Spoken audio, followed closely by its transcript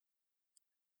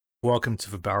Welcome to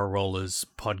the Barrel Rollers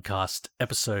podcast,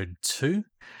 episode 2.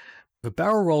 The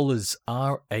Barrel Rollers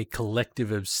are a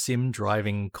collective of sim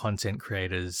driving content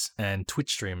creators and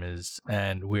Twitch streamers,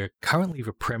 and we're currently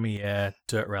the premier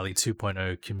Dirt Rally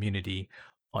 2.0 community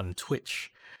on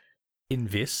Twitch. In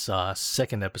this, our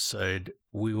second episode,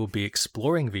 we will be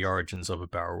exploring the origins of the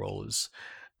Barrel Rollers,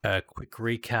 a quick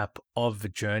recap of the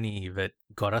journey that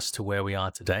got us to where we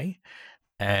are today,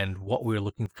 and what we're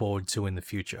looking forward to in the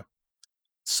future.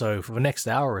 So for the next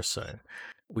hour or so,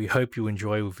 we hope you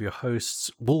enjoy with your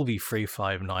hosts,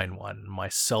 Wolve3591,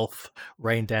 myself,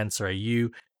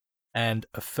 RaindancerAU, and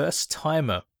a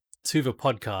first-timer to the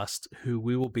podcast who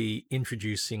we will be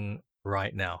introducing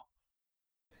right now.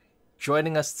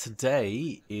 Joining us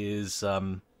today is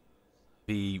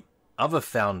the other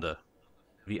founder,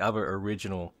 the other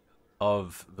original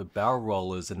of the Barrel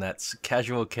Rollers, and that's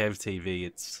KasualKevTV.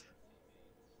 It's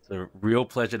a real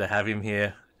pleasure to have him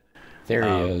here. There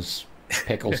he is.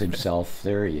 Pickles himself.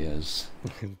 There he is.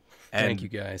 Thank you,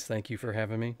 guys. Thank you for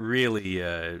having me. Really,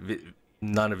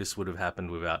 none of this would have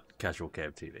happened without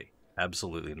KasualKevTV.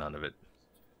 Absolutely none of it.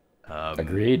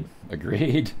 Agreed.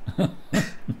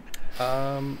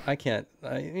 I can't.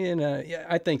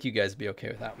 I think you guys be okay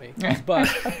without me, but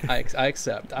I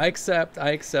accept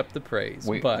the praise.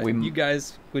 You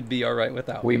guys would be all right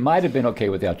without me. We might have been okay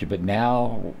without you, but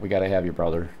now we got to have you,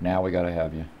 brother. Now we got to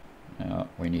have you.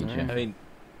 We need you. I mean,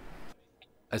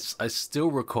 I still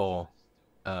recall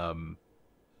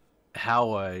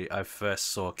how I first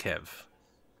saw Kev.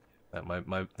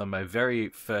 My very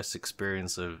first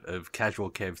experience of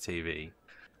KasualKevTV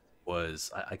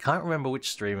was, I can't remember which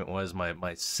stream it was,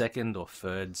 my second or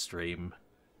third stream,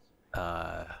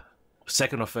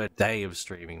 second or third day of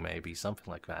streaming, maybe, something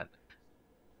like that.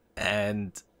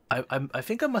 And I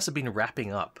think I must have been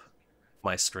wrapping up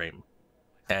my stream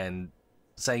and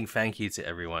saying thank you to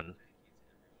everyone.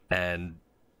 And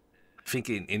I think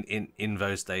in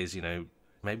those days, you know,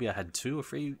 maybe I had 2 or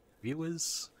 3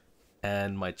 viewers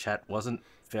and my chat wasn't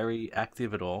very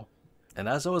active at all. And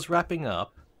as I was wrapping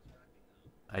up,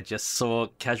 I just saw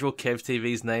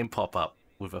KasualKevTV's name pop up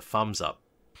with a thumbs up.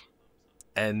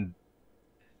 And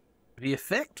the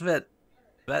effect that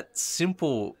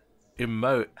simple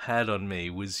emote had on me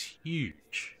was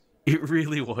huge. It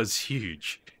really was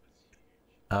huge.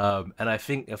 And I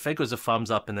think it was a thumbs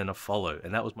up and then a follow,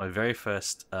 and that was my very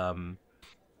first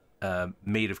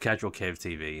meet of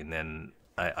KasualKevTV. And then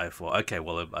I thought, okay,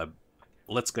 well,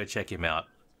 let's go check him out.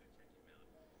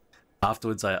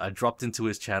 Afterwards, I dropped into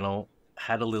his channel,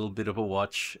 had a little bit of a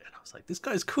watch, and I was like, this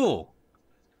guy's cool.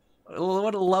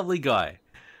 What a lovely guy.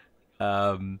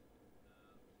 And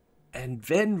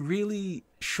then really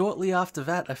shortly after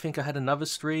that, I think I had another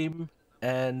stream,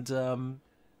 and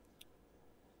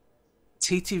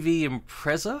TTV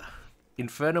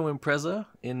Inferno Impreza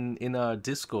in our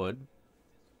Discord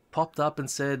popped up and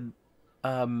said,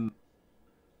 hi,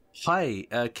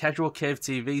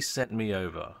 KasualKevTV sent me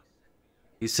over.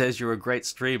 He says you're a great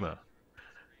streamer.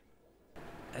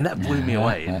 And that blew me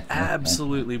away. It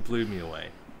absolutely blew me away.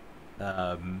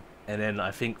 And then I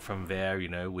think from there, you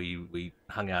know, we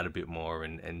hung out a bit more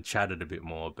and chatted a bit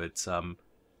more. But you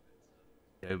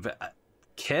know,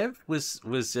 Kev was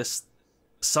just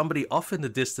somebody off in the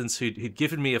distance who'd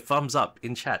given me a thumbs up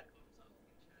in chat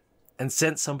and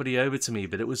sent somebody over to me.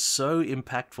 But it was so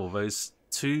impactful. Those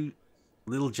 2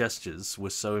 little gestures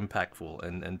were so impactful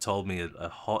and told me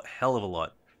a hell of a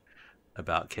lot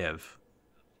about Kev.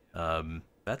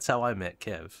 That's how I met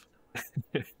Kev.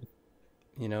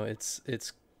 You know,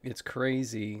 it's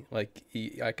crazy. Like,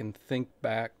 I can think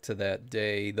back to that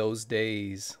day, those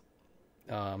days,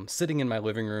 sitting in my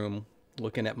living room,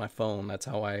 looking at my phone. That's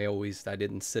how I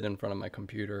didn't sit in front of my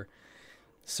computer,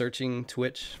 searching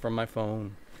Twitch from my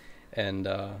phone. And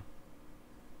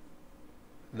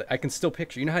I can still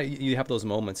picture, you know how you have those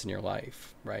moments in your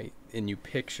life, right? And you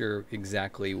picture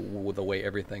exactly the way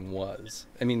everything was.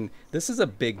 I mean, this is a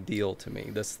big deal to me.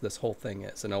 This whole thing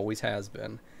is, and always has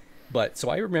been. But so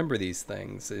I remember these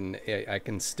things, and I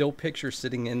can still picture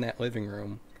sitting in that living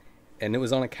room, and it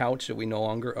was on a couch that we no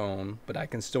longer own, but I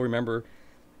can still remember,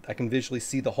 I can visually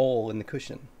see the hole in the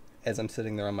cushion as I'm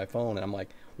sitting there on my phone, and I'm like,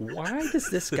 why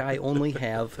does this guy only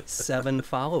have 7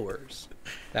 followers?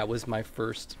 That was my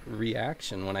first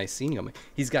reaction when I seen him.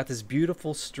 He's got this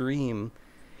beautiful stream.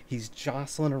 He's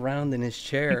jostling around in his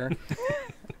chair,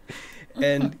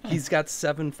 and he's got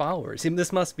 7 followers.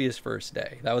 This must be his first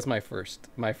day. That was my first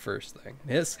thing.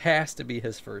 This has to be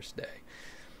his first day.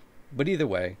 But either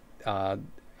way,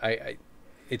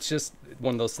 it's just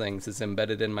one of those things that's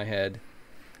embedded in my head.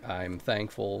 I'm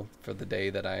thankful for the day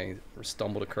that I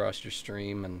stumbled across your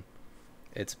stream, and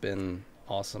it's been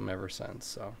awesome ever since.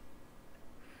 So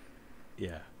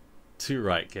Yeah, too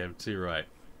right, Kev. Too right.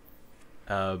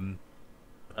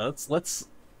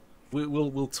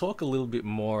 We'll talk a little bit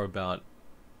more about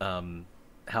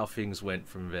how things went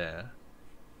from there,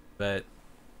 but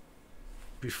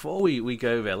before we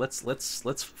go there, let's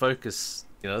focus.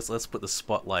 Let's put the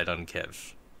spotlight on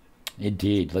Kev.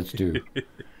 Indeed, let's do.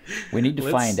 We need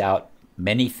to find out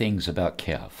many things about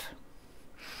Kev.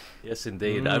 Yes,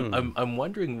 indeed. I'm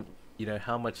wondering,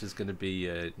 how much is going to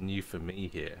be new for me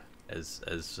here as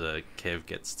Kev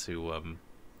gets to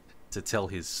tell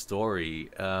his story.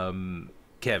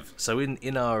 Kev, so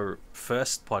in our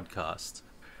first podcast,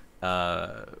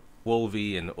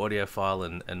 Wolvie and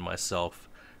Audiophile and myself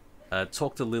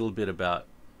talked a little bit about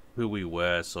who we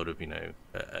were, sort of,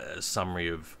 a summary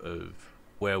of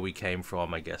where we came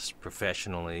from, I guess,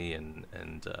 professionally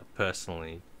and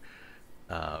personally.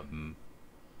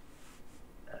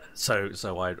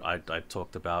 So I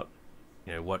talked about,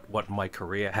 what my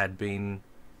career had been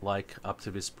like up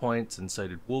to this point, and so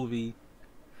did Wolvie.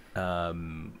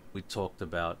 We talked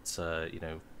about,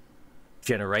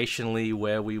 generationally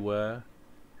where we were,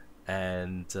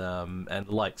 and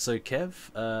like. So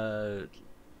Kev,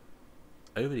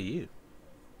 over to you.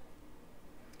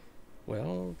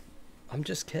 Well, I'm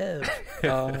just Kev.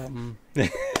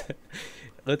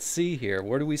 Let's see here.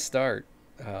 Where do we start?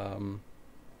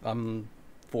 I'm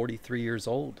 43 years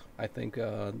old. I think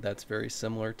that's very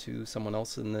similar to someone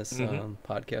else in this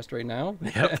podcast right now.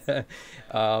 Yep.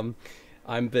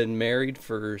 I've been married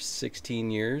for 16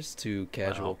 years to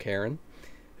Casual Karen,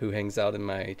 who hangs out in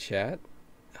my chat.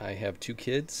 I have 2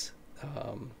 kids.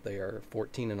 They are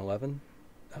 14 and 11,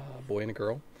 a boy and a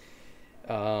girl.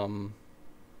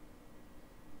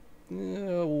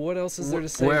 What else is there to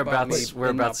say about me?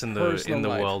 Whereabouts in the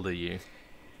life? world are you?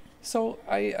 So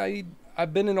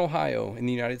I've been in Ohio in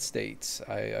the United States.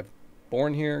 I've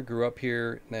born here, grew up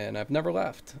here, and I've never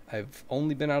left. I've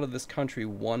only been out of this country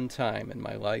one time in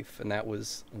my life, and that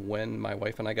was when my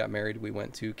wife and I got married. We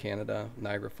went to Canada,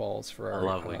 Niagara Falls for our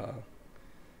lovely.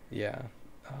 Yeah.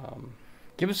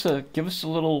 Give us a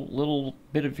little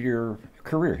bit of your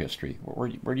career history.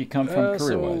 Where do you come from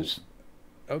career-wise?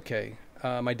 Okay.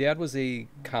 My dad was a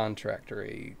contractor,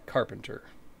 a carpenter.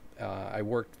 I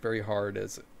worked very hard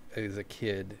as a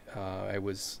kid. I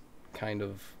was kind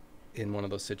of in one of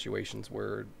those situations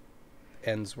where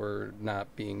ends were not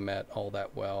being met all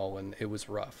that well, and it was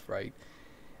rough, right?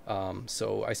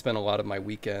 So I spent a lot of my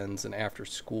weekends and after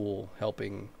school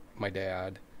helping my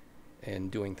dad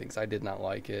and doing things. I did not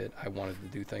like it. I wanted to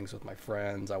do things with my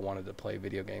friends. I wanted to play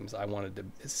video games. I wanted to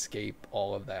escape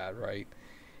all of that, right?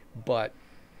 But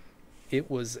it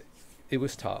was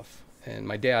tough, and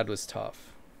my dad was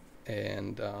tough.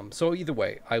 And so either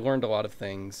way, I learned a lot of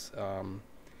things.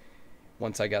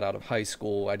 Once I got out of high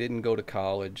school, I didn't go to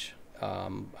college.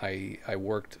 I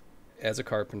worked as a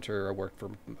carpenter. I worked for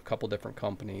a couple different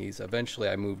companies. Eventually,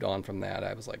 I moved on from that.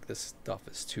 I was like, this stuff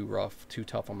is too rough, too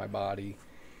tough on my body.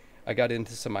 I got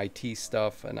into some IT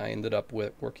stuff, and I ended up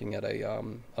working at a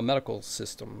medical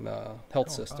system, health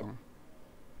system.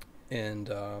 Wow. And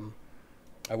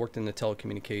I worked in the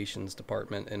telecommunications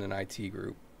department in an IT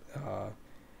group.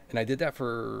 And I did that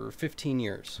for 15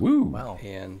 years. Woo! Wow.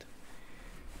 And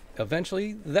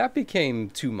eventually that became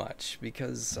too much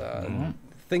because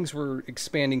things were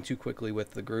expanding too quickly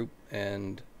with the group,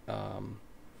 and I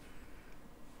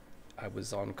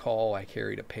was on call. I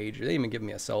carried a pager. They didn't even give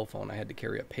me a cell phone. I had to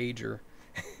carry a pager.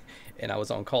 And I was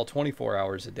on call 24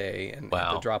 hours a day, and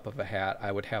at the drop of a hat,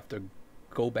 I would have to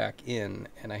go back in,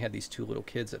 and I had these 2 little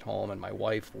kids at home, and my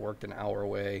wife worked an hour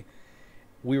away.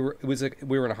 We were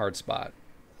in a hard spot.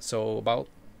 So about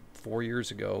 4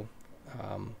 years ago,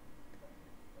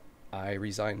 I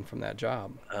resigned from that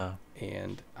job,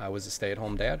 and I was a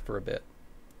stay-at-home dad for a bit.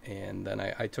 And then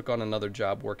I took on another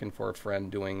job working for a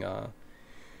friend doing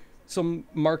some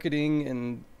marketing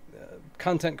and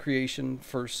content creation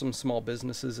for some small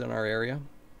businesses in our area.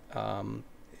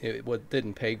 It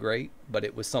didn't pay great, but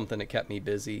it was something that kept me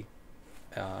busy.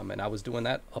 And I was doing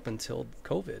that up until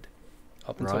COVID.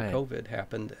 COVID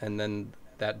happened, and then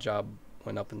that job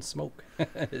went up in smoke,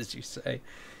 as you say.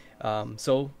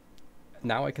 So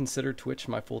now I consider Twitch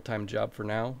my full-time job for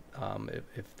now.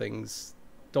 If things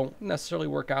don't necessarily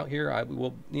work out here, I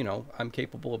will, I'm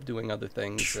capable of doing other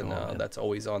things, sure, and that's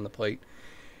always on the plate.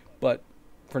 But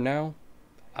for now,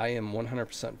 I am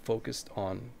 100% focused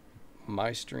on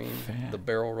my stream, the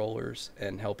barrel rollers,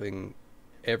 and helping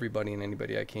everybody and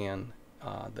anybody I can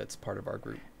that's part of our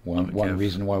group. One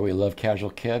reason why we love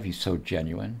Casual Kev, he's so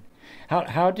genuine.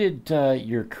 How did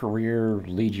your career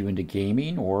lead you into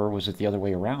gaming, or was it the other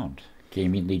way around?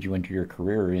 Gaming lead you into your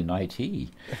career in IT?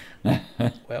 Well,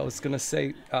 I was going to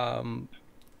say,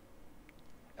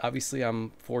 obviously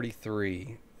I'm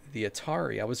 43. The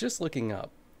Atari, I was just looking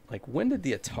up, like, when did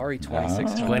the Atari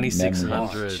 2600 2600.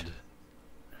 launch?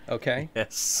 Okay.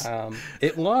 Yes.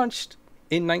 It launched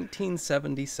in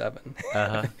 1977.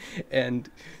 Uh-huh. And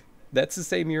that's the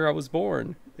same year I was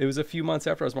born. It was a few months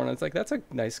after I was born. It's like, that's a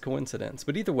nice coincidence.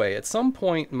 But either way, at some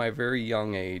point in my very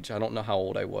young age, I don't know how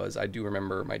old I was, I do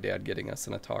remember my dad getting us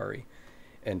an Atari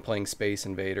and playing Space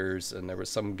Invaders. And there was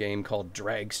some game called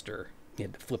Dragster. You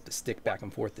had to flip the stick back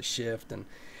and forth to shift. And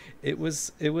it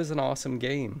was an awesome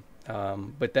game.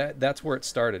 But that's where it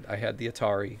started. I had the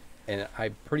Atari, and I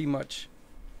pretty much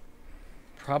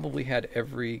probably had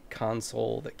every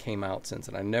console that came out since.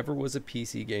 And I never was a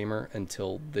PC gamer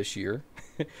until this year.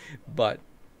 But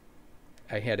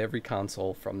I had every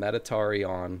console from that Atari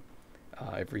on,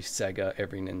 every Sega,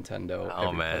 every Nintendo,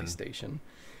 every PlayStation,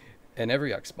 and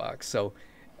every Xbox. So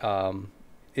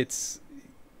it's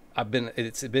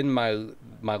been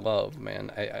my love,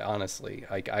 man. I honestly,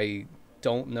 like, I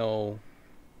don't know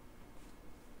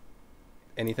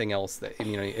anything else that,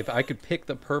 you know, if I could pick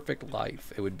the perfect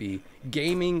life, it would be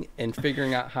gaming and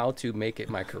figuring out how to make it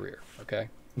my career. Okay.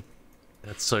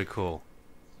 That's so cool.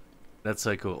 That's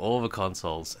so cool. All the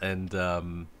consoles. And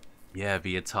yeah,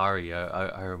 the Atari.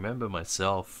 I remember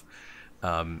myself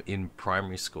in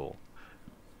primary school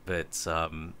that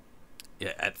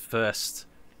yeah, at first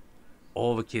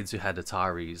all the kids who had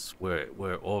Ataris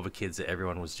were all the kids that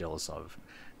everyone was jealous of.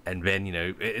 And then, you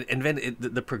know,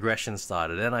 the progression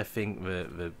started. And I think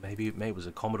maybe it was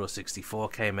a Commodore 64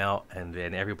 came out, and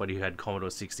then everybody who had Commodore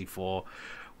 64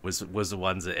 was the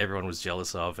ones that everyone was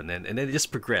jealous of, and then it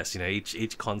just progressed. You know,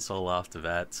 each console after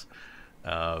that.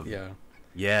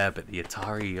 Yeah, but the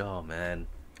Atari, oh man,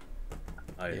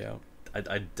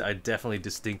 I definitely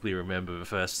distinctly remember the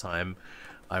first time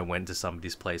I went to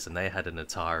somebody's place and they had an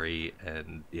Atari,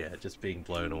 and yeah, just being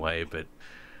blown away. But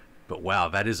wow,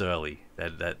 that is early.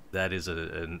 That is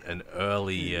an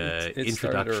early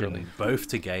introduction early, both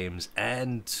to games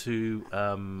and to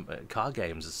car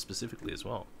games specifically as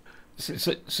well.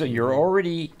 So you're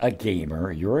already a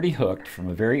gamer. You're already hooked from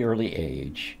a very early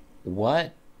age.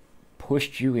 What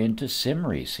pushed you into sim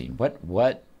racing? What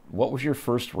was your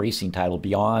first racing title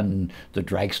beyond the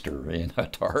Dragster in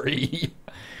Atari?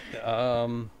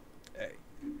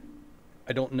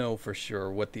 I don't know for sure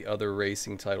what the other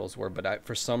racing titles were, but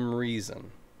for some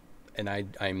reason, and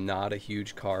I'm not a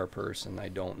huge car person. I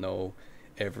don't know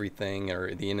everything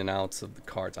or the in and outs of the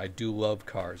cars. I do love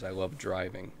cars. I love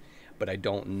driving, but I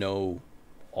don't know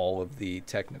all of the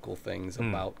technical things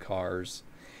about cars.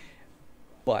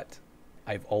 But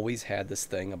I've always had this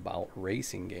thing about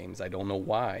racing games. I don't know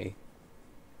why.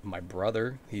 My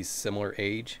brother, he's similar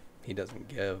age. He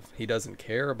doesn't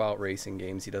care about racing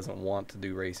games. He doesn't want to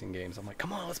do racing games. I'm like,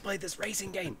 come on, let's play this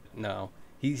racing game. No,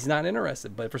 he's not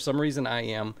interested. But for some reason I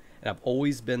am. And I've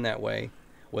always been that way,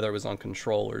 whether it was on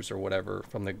controllers or whatever,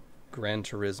 from the Gran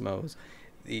Turismos,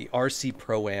 the RC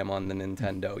Pro-Am on the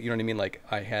Nintendo. You know what I mean? Like,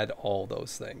 I had all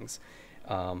those things.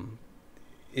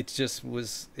 It just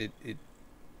was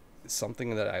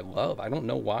something that I love. I don't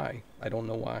know why.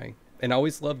 And I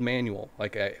always loved manual.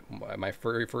 Like, my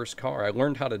very first car, I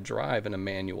learned how to drive in a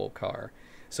manual car.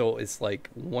 So it's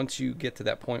like, once you get to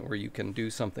that point where you can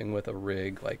do something with a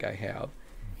rig like I have,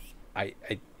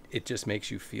 it just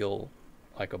makes you feel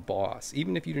like a boss.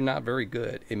 Even if you're not very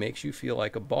good, it makes you feel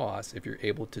like a boss if you're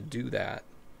able to do that.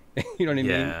 You know what I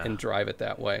mean? And drive it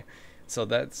that way. So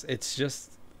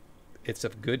it's a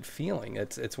good feeling.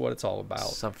 It's what it's all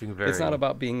about. It's not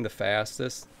about being the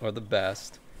fastest or the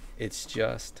best. It's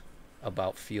just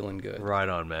about feeling good. Right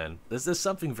on, man. There's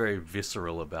something very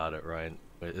visceral about it, right?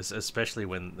 Especially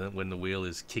when the wheel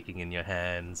is kicking in your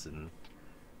hands and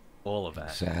all of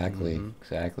that. Exactly.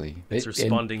 It's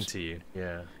responding to you.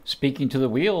 Yeah. Speaking to the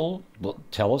wheel,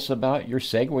 tell us about your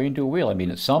segue into a wheel. I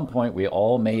mean, at some point we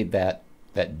all made that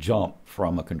jump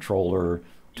from a controller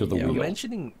to the wheel. You were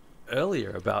mentioning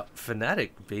earlier about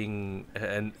Fanatic being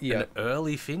an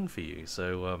early thing for you.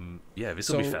 So this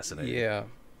will be fascinating. Yeah.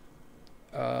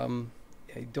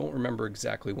 I don't remember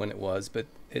exactly when it was, but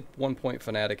at one point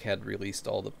Fanatic had released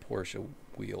all the Porsche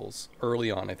wheels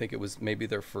early on. I think it was maybe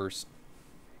their first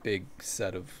big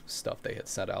set of stuff they had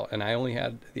set out, and I only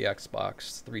had the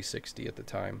Xbox 360 at the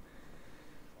time.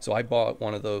 So I bought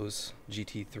one of those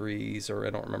GT3s, or I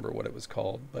don't remember what it was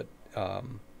called, but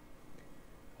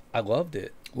I loved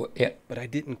it. But I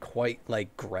didn't quite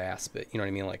grasp it. You know what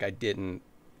I mean? Like,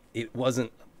 it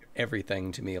wasn't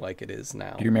everything to me like it is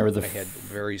now. Do you remember I had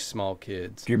very small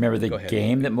kids. Do you remember the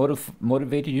game that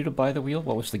motivated you to buy the wheel?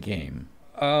 What was the game?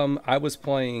 I was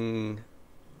playing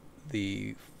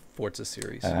the Forza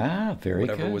series. Ah, very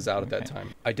whatever good. was out at that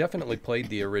time. I definitely played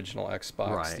the original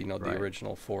Xbox, Right, the right.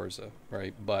 original Forza,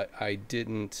 right? But I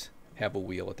didn't have a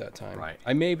wheel at that time. Right.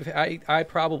 I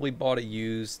probably bought the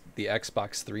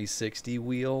Xbox 360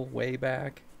 wheel way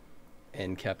back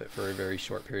and kept it for a very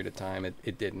short period of time.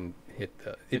 It didn't hit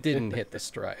the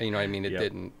stride. You know what I mean? It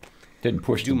Yep. Didn't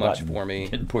push do the much button. for me.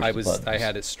 Didn't push the buttons. I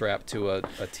had it strapped to a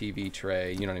TV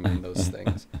tray, you know what I mean, those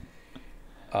things.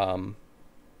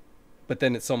 But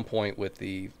then at some point with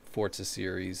the Forza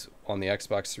series on the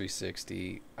Xbox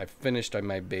 360, I finished in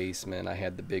my basement. I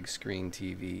had the big screen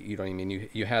TV, you know what I mean?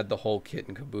 You had the whole kit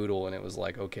and caboodle, and it was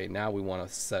like, okay, now we want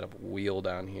to set up a wheel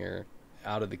down here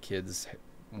out of the kids'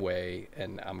 way,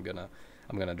 and I'm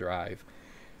gonna drive.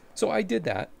 So I did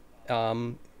that.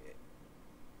 And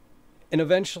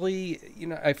eventually,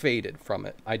 I faded from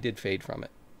it. I did fade from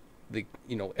it.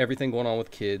 Everything going on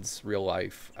with kids, real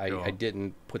life, Sure. I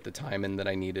didn't put the time in that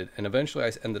I needed. And eventually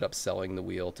I ended up selling the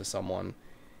wheel to someone,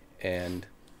 and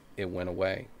it went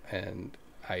away. And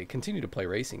I continued to play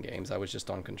racing games. I was just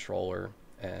on controller,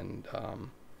 and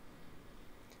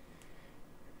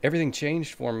everything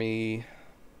changed for me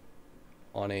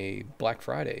on a Black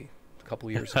Friday a couple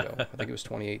of years ago. I think it was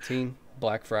 2018,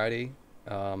 Black Friday.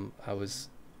 I was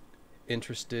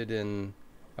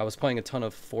playing a ton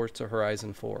of Forza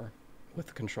Horizon 4 with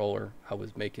the controller. I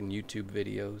was making YouTube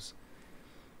videos,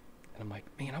 and I'm like,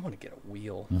 man, I want to get a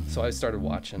wheel. So I started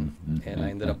watching, and I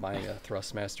ended up buying a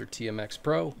Thrustmaster TMX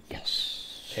Pro.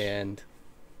 Yes. And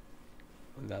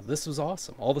now this was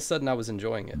awesome. All of a sudden I was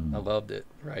enjoying it. I loved it,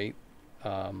 right?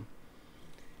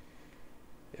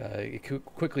 It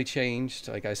quickly changed.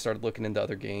 Like, I started looking into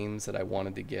other games that I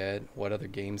wanted to get. What other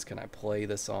games can I play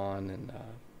this on? And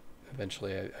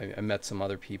eventually I met some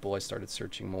other people. I started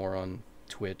searching more on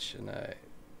Twitch, and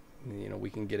we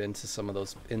can get into some of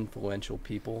those influential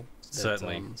people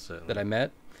Certainly. that I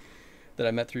met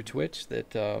through Twitch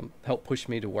that helped push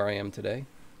me to where I am today.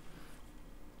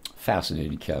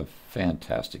 Fascinating, Kev.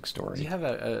 Fantastic story. Do you have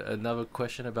another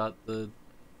question about the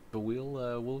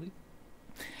wheel, Wolvie?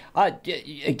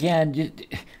 Again,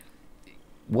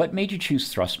 what made you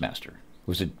choose Thrustmaster?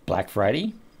 Was it Black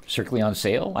Friday, strictly on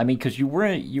sale? I mean, because you were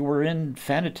in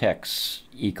Fanatec's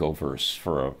Ecoverse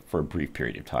for a brief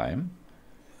period of time.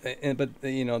 But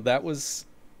that was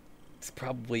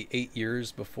probably 8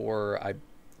 years before I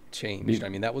changed. I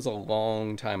mean, that was a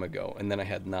long time ago, and then I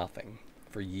had nothing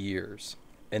for years.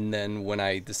 And then when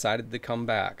I decided to come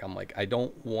back, I'm like, I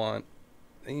don't want,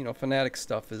 Fanatic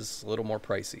stuff is a little more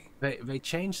pricey. They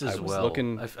changed as well.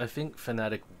 I think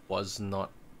Fanatic was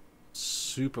not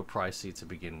super pricey to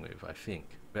begin with. I think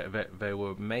they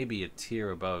were maybe a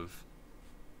tier above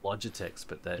Logitech's,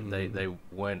 but they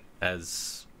weren't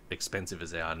as expensive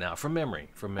as they are now. From memory,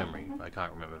 I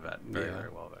can't remember that very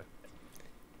well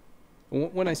though.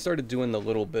 When I started doing the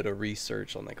little bit of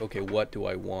research on, like, okay, what do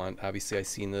I want? Obviously, I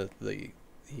seen the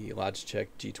Logitech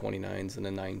G29s and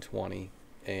the 920,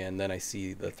 and then I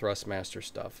see the Thrustmaster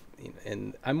stuff.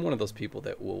 And I'm one of those people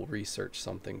that will research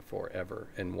something forever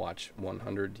and watch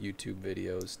 100 YouTube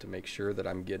videos to make sure that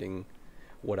I'm getting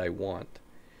what I want.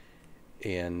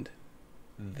 And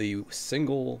the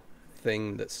single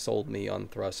thing that sold me on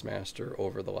Thrustmaster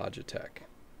over the Logitech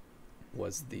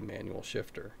was the manual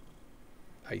shifter.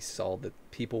 I saw that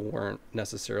people weren't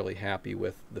necessarily happy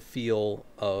with the feel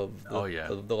of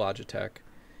the Logitech,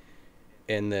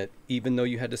 and that even though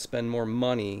you had to spend more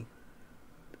money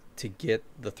to get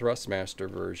the Thrustmaster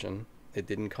version, it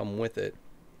didn't come with it.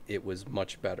 It was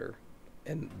much better,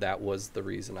 and that was the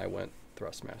reason I went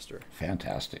Thrustmaster.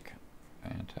 Fantastic.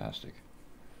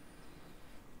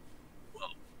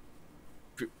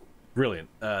 Brilliant.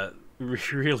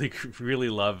 Really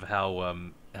love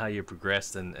how you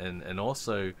progressed, and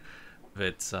also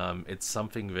that it's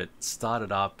something that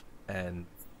started up and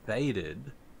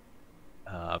faded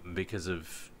because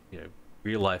of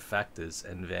real life factors,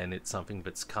 and then it's something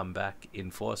that's come back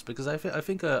in force, because I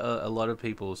think a lot of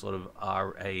people sort of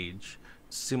our age,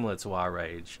 similar to our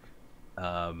age,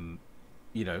 with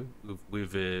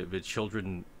the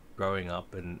children growing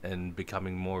up and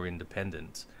becoming more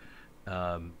independent,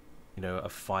 are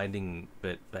finding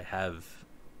that they have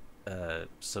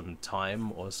some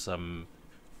time or some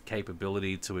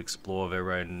capability to explore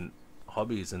their own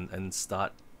hobbies and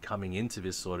start coming into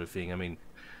this sort of thing. I mean,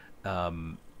 I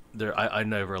know there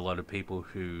are a lot of people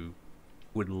who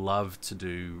would love to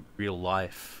do real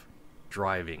life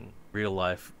driving, real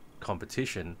life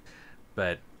competition,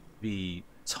 but the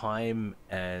time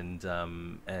and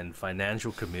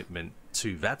financial commitment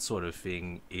to that sort of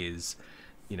thing is,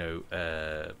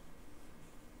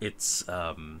 it's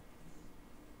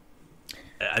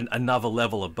another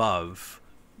level above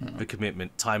the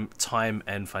commitment, time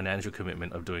and financial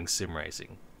commitment of doing sim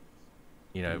racing.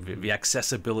 You know, the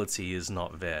accessibility is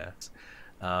not there.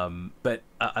 But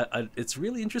it's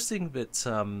really interesting that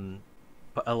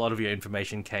a lot of your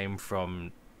information came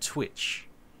from Twitch.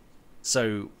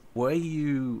 So were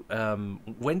you,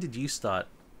 when did you start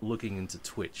looking into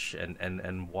Twitch,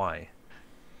 and why?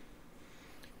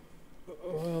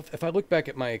 Well, if I look back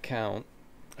at my account,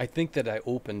 I think that I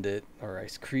opened it, or I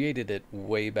created it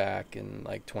way back in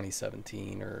like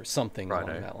 2017 or something along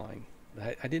that line.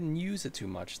 I didn't use it too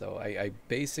much, though. I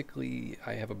basically,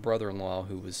 I have a brother-in-law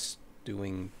who was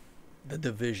doing The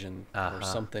Division or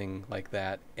something like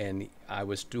that, and I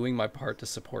was doing my part to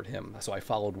support him. So I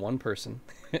followed one person,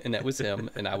 and that was him,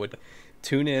 and I would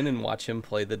tune in and watch him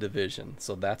play The Division.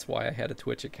 So that's why I had a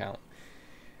Twitch account.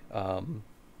 And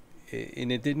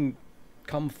it didn't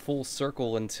come full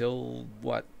circle until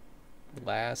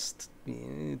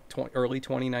early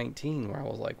 2019, where I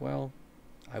was like, well,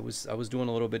 I was doing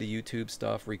a little bit of YouTube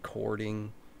stuff,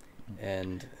 recording,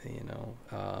 and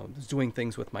was doing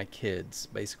things with my kids.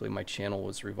 Basically, my channel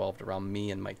was revolved around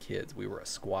me and my kids. We were a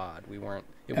squad.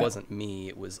 It wasn't me,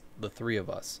 it was the three of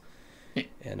us.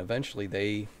 And eventually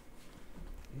they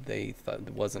thought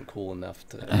it wasn't cool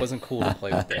to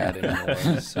play with Dad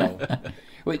anymore. So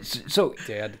wait, so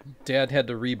Dad had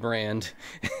to rebrand.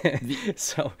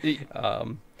 So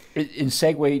in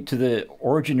segue to the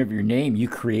origin of your name, you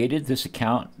created this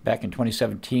account back in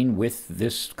 2017 with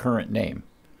this current name.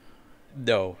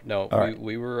 No, right.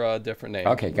 we were a different name.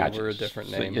 Okay, gotcha. We were a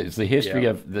different name. So it's the history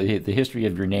of the history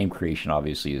of your name creation.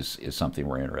 Obviously, is something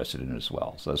we're interested in as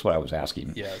well. So that's what I was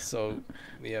asking. Yeah. So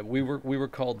we were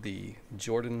called the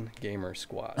Jordan Gamer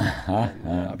Squad.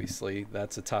 And obviously,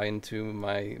 that's a tie into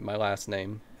my last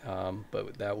name.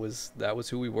 But that was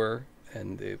who we were,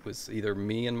 and it was either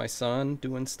me and my son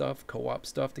doing stuff, co-op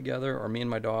stuff together, or me and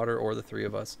my daughter, or the three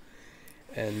of us.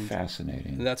 And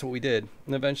fascinating. And that's what we did.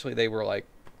 And eventually, they were like,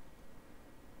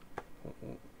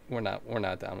 we're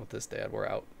not down with this, Dad. We're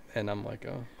out. And I'm like,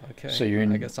 oh, okay. So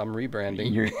I guess I'm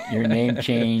rebranding. Your name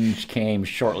change came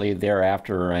shortly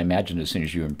thereafter, I imagine, as soon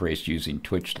as you embraced using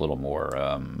Twitch a little more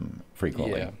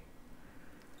frequently.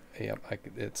 Yeah.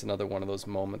 It's another one of those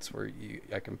moments where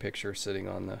I can picture sitting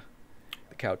on the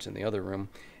couch in the other room,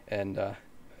 and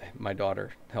my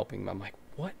daughter helping me. I'm like,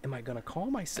 what am I gonna call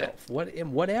myself? What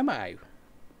am I?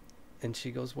 And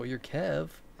she goes, well, you're Kev,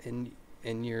 and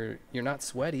you're not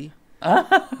sweaty.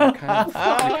 You're kind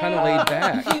of laid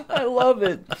back. I love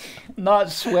it.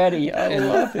 Not sweaty. I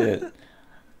love it.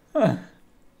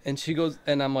 And she goes,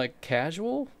 and I'm like,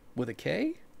 casual with a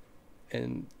K?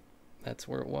 And that's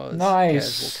where it was.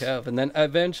 Nice. Casual Kev. And then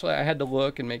eventually I had to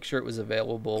look and make sure it was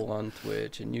available on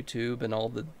Twitch and YouTube and all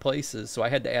the places. So I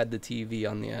had to add the TV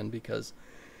on the end, because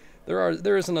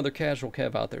there is another Casual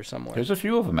Kev out there somewhere. There's a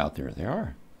few of them out there. There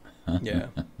are. Yeah.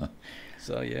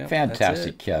 So yeah,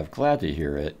 fantastic, Kev. Glad to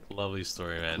hear it. Lovely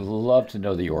story, man. Love to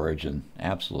know the origin.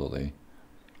 Absolutely.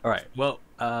 All right. Well,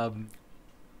 let's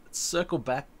circle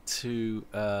back to.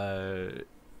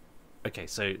 Okay,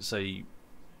 so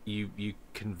you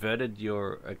converted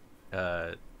your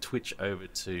Twitch over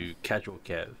to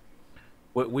KasualKev.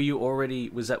 Were you already?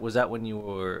 Was that when you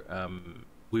were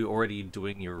you already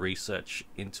doing your research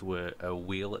into a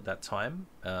wheel at that time?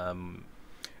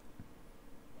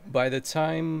 By the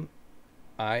time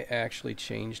I actually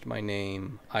changed my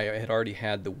name, I had already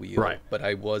had the wheel, right? But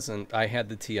I wasn't. I had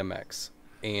the TMX,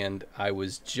 and I had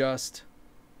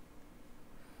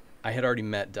already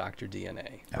met Dr.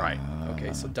 DNA. Right.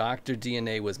 Okay, so Dr.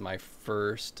 DNA was my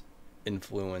first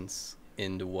influence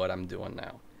into what I'm doing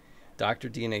now. Dr.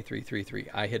 DNA 333.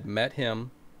 I had met him,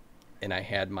 and I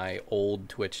had my old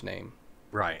Twitch name.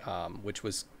 Right. Which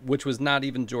was not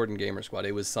even Jordan Gamer Squad.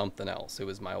 It was something else. It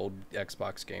was my old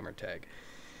Xbox gamer tag.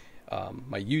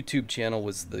 My YouTube channel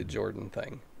was the Jordan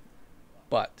thing.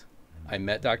 But I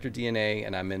met Dr. DNA,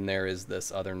 and I'm in there as this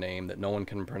other name that no one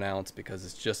can pronounce, because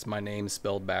it's just my name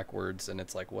spelled backwards, and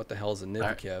it's like, what the hell is a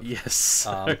Nivkev? Yes,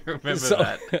 I remember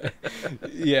that.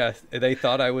 Yeah, they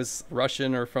thought I was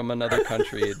Russian or from another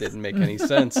country. It didn't make any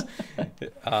sense.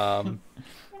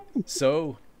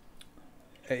 So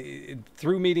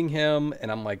through meeting him, and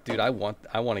I'm like, dude, I want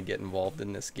to get involved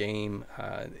in this game.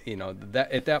 That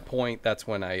at that point, that's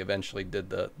when I eventually did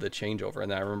the changeover.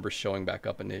 And then I remember showing back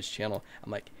up in his channel.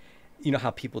 I'm like, you know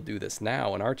how people do this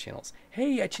now in our channels.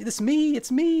 Hey, it's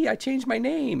me. I changed my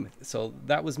name. So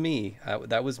that was me.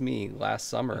 That was me last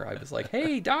summer. I was like,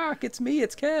 hey, Doc, it's me.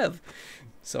 It's Kev.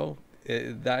 So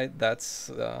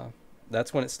that's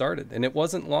when it started. And it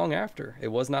wasn't long after. It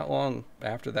was not long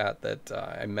after that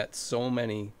I met so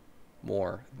many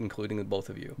more, including the both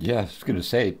of you. Yeah, I was going to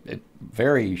say,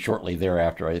 very shortly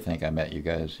thereafter, I think I met you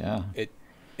guys. Yeah.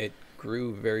 It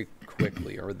grew very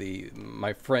quickly, or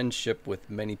my friendship with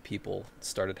many people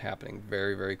started happening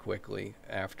very, very quickly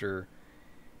after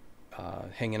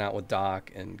hanging out with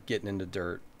Doc and getting into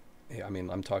dirt. I mean,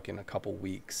 I'm talking a couple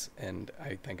weeks, and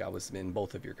I think I was in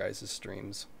both of your guys'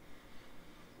 streams.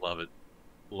 Love it.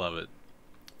 Love it.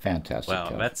 Fantastic. Wow,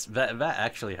 that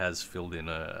actually has filled in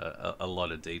a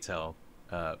lot of detail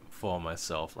for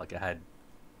myself. Like I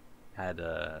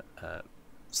had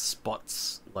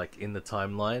spots like in the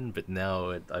timeline, but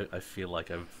now I feel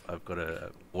like I've got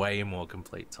a way more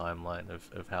complete timeline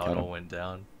of how it all went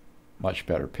down. Much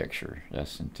better picture,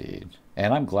 yes, indeed.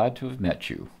 And I'm glad to have met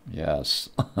you. Yes.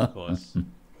 Of course.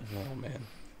 Oh man,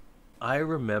 I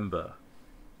remember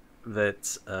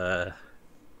that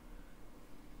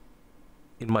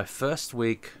in my first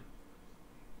week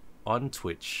on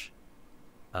Twitch,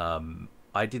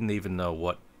 I didn't even know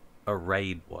what a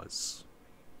raid was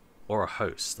or a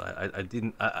host. I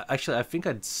didn't. Actually, I think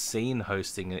I'd seen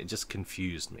hosting and it just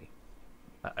confused me.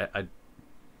 I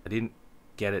didn't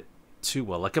get it too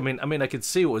well. Like I mean, I could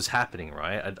see what was happening,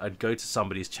 right? I'd go to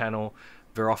somebody's channel,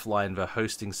 they're offline, they're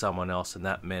hosting someone else, and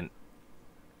that meant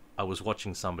I was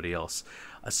watching somebody else.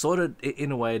 I sort of,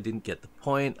 in a way, I didn't get the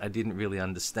point. I didn't really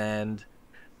understand.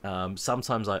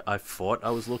 Sometimes I thought I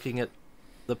was looking at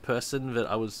the person that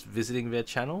I was visiting their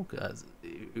channel.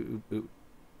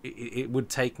 It would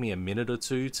take me a minute or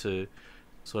two to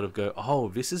sort of go, oh,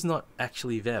 this is not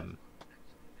actually them.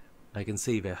 I can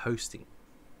see they're hosting.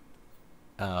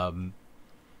 But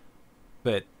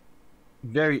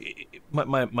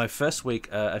my first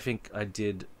week, I think I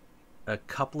did a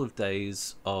couple of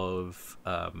days of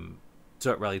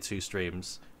Dirt Rally 2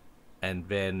 streams, and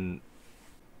then,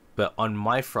 but on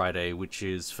my Friday, which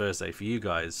is Thursday for you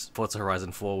guys, Forza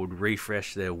Horizon 4 would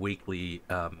refresh their weekly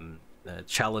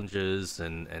challenges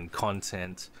and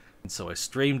content, and so I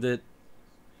streamed it,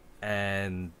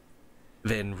 and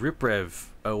then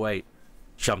RipRev08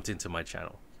 jumped into my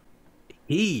channel.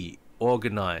 He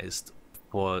organized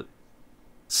for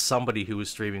somebody who was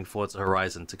streaming Forza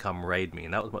Horizon to come raid me,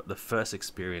 and that was the first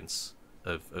experience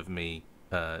of me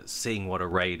seeing what a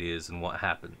raid is and what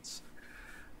happens.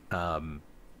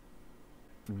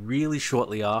 Really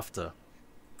shortly after,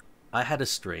 I had a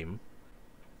stream,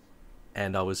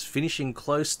 and I was finishing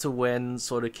close to when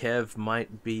sort of Kev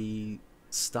might be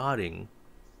starting,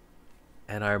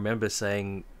 and I remember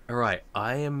saying, all right,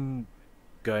 I am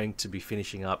going to be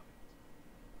finishing up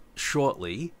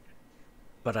shortly,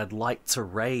 but I'd like to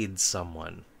raid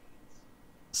someone.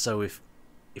 So if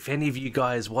any of you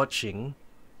guys watching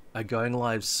are going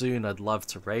live soon, I'd love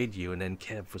to raid you. And then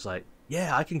Kev was like,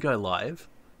 yeah, I can go live.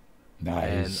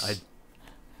 Nice.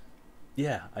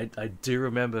 And I do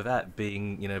remember that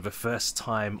being, the first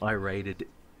time I raided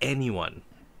anyone.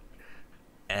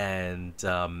 And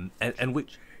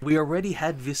we already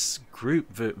had this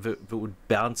group that would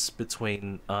bounce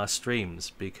between our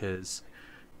streams, because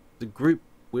the group,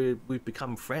 we've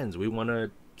become friends. We want to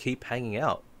keep hanging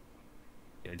out.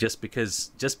 Just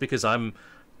because I'm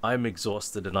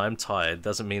exhausted and I'm tired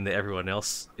doesn't mean that everyone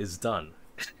else is done.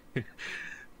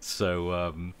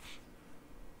 So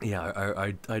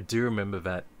I do remember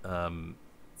that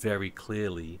very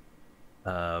clearly,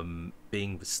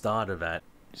 being the start of that.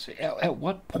 So at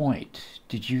what point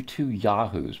did you two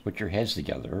yahoos put your heads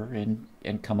together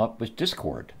and come up with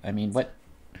Discord? I mean,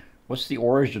 what's the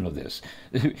origin of this?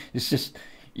 It's just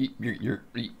you're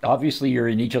obviously you're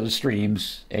in each other's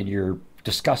streams and you're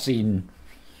discussing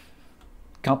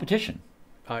competition.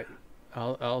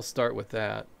 I'll start with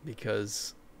that,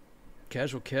 because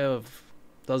KasualKev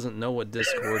doesn't know what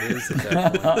Discord is at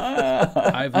that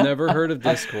point. I've never heard of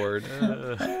Discord.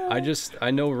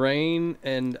 I know Rain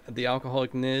and the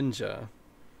Alcoholic Ninja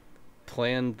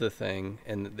planned the thing,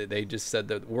 and they just said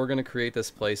that we're going to create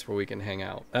this place where we can hang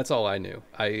out. That's all I knew.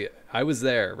 I was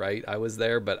there, right? I was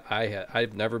there, but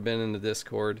I've never been in the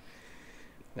Discord.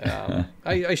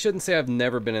 I shouldn't say I've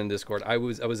never been in Discord. I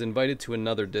was invited to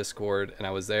another Discord, and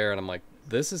I was there, and I'm like,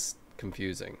 this is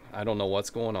confusing. I don't know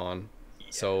what's going on. Yeah.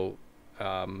 So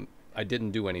I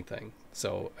didn't do anything.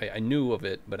 So I knew of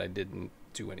it, but I didn't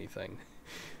do anything.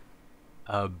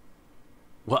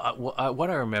 What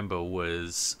I remember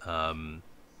was, one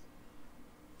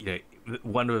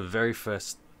of the very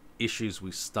first issues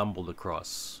we stumbled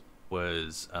across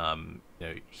was,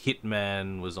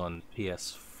 Hitman was on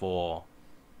PS4,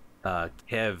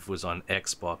 Kev was on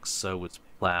Xbox, so was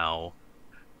Plow,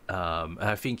 and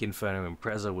I think Inferno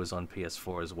Impreza was on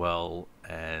PS4 as well,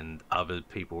 and other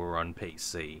people were on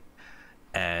PC.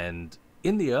 And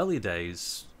in the early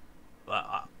days,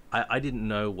 I didn't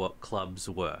know what clubs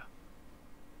were.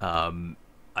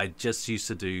 I just used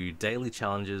to do daily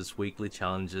challenges, weekly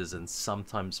challenges, and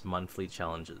sometimes monthly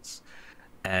challenges.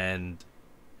 And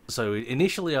so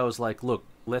initially I was like, look,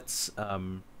 let's,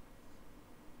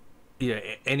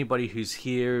 anybody who's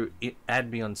here,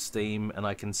 add me on Steam and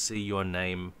I can see your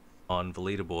name on the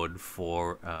leaderboard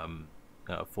for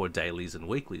dailies and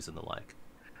weeklies and the like.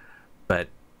 But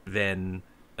then,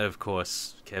 of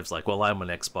course, Kev's like, well, I'm on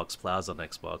Xbox, Plow's on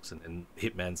Xbox, and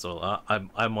Hitman's all,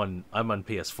 I'm on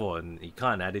PS4, and you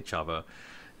can't add each other.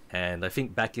 And I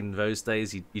think back in those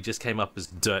days, you just came up as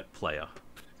Dirt Player.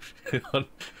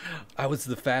 I was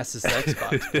the fastest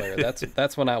Xbox player.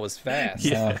 That's when I was fast.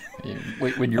 Yeah.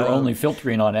 When you're only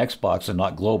filtering on Xbox and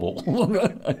not global.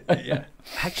 Yeah.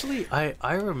 Actually,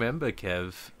 I remember,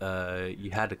 Kev,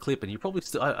 you had a clip, and you probably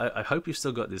still. I hope you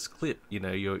still got this clip. You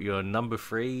know, you're number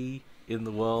 3 in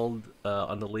the world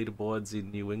on the leaderboards in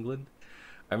New England.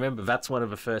 I remember that's one of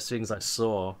the first things I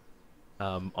saw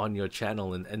on your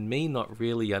channel, and me not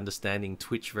really understanding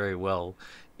Twitch very well.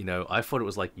 You know, I thought it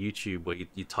was like YouTube where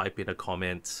you type in a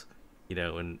comment, you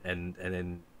know, and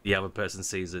then the other person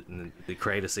sees it and the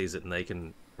creator sees it and they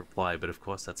can reply. But of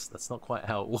course, that's not quite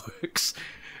how it works.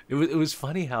 It was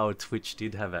funny how Twitch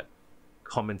did have that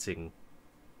commenting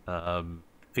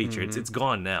feature. It's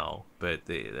gone now, but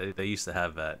they used to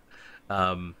have that.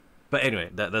 But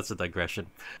anyway, that's a digression.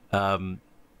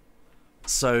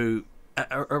 So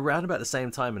around about the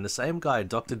same time, and the same guy,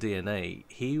 Dr. DNA,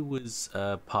 he was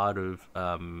part of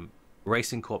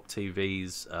Racing Corp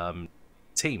TV's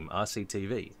team,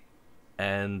 RCTV.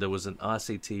 And there was an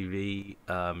RCTV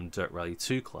Dirt Rally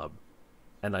 2 club,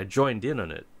 and I joined in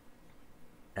on it.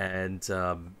 And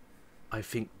I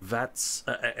think that's...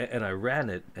 and I ran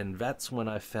it, and that's when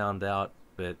I found out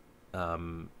that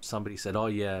somebody said, oh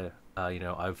yeah, you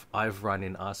know, I've run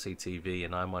in RCTV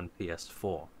and I'm on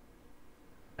PS4.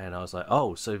 And I was like,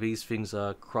 oh, so these things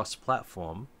are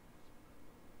cross-platform?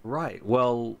 Right,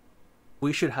 well,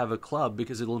 we should have a club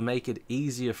because it'll make it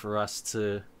easier for us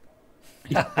to...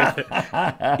 to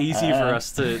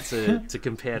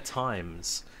compare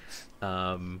times,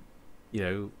 you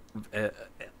know,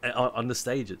 on the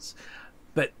stages.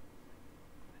 But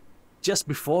just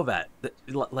before that,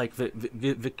 like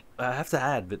I have to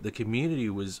add that the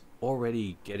community was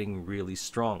already getting really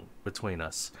strong between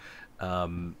us.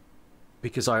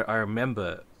 Because I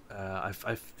remember,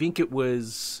 I think it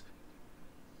was,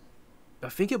 I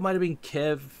think it might have been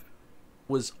Kev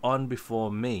was on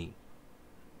before me,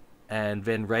 and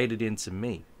then raided into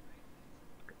me.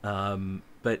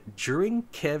 But during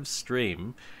Kev's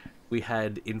stream, we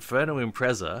had Inferno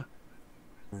Impreza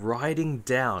writing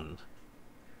down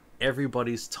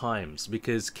everybody's times,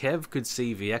 because Kev could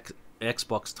see the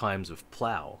Xbox times of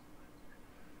Plow.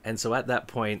 And so at that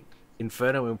point,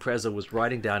 Inferno Impreza was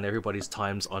writing down everybody's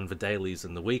times on the dailies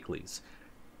and the weeklies.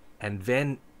 And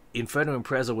then Inferno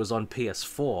Impreza was on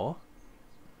PS4,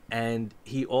 and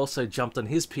he also jumped on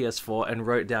his PS4 and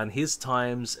wrote down his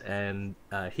times and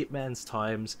Hitman's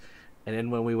times. And then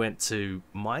when we went to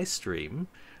my stream,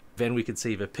 then we could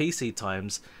see the PC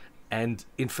times, and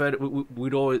Inferno,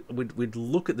 we'd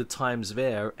look at the times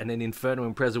there, and then Inferno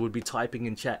Impreza would be typing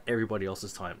in chat everybody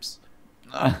else's times.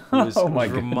 It was, oh my it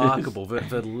was remarkable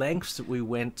the lengths that we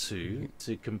went to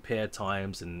compare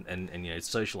times and you know,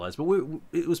 socialize. But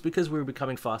it was because we were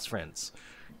becoming fast friends.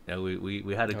 You know,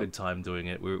 we had a good time doing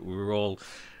it. We were all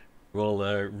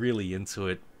really into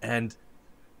it. And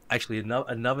actually,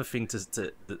 another thing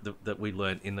that we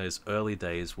learned in those early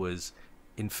days was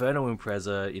Inferno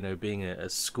Impreza. You know, being a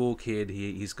school kid,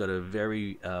 he's got a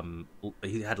very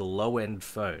he had a low end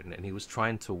phone, and he was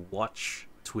trying to watch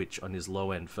Twitch on his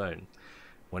low end phone.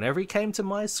 Whenever he came to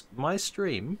my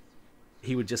stream,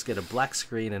 he would just get a black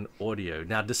screen and audio.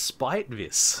 Now, despite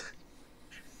this,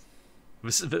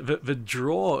 the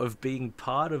draw of being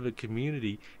part of a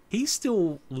community, he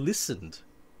still listened.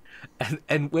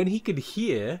 And when he could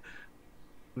hear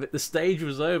that the stage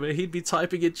was over, he'd be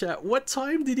typing in chat, what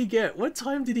time did he get? What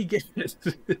time did he get?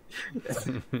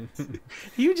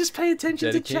 He would just pay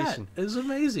attention to chat. It was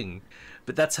amazing.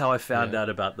 But that's how I found out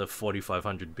about the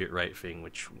 4500 bitrate thing,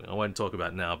 which I won't talk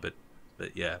about now. But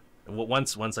yeah,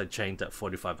 once I changed that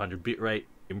 4500 bitrate,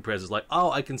 Impreza's like,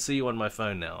 oh, I can see you on my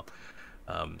phone now.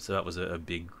 So that was a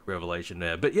big revelation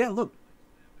there. But yeah, look,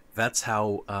 that's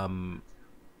how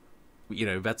you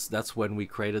know, that's when we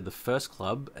created the first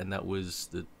club, and that was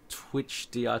the Twitch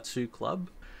DR2 club,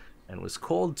 and it was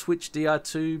called Twitch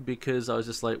DR2 because I was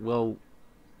just like, well,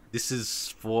 this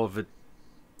is for the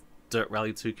Dirt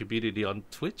Rally 2 community on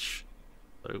Twitch,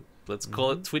 so let's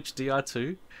call it Twitch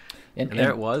DR2, and there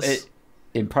it was.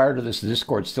 And prior to this, the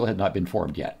Discord still had not been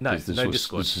formed yet. No, This no was,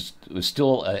 Discord. This was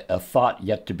still a thought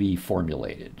yet to be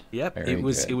formulated. Yep, Very it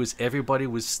was. good. It was. Everybody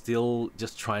was still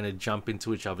just trying to jump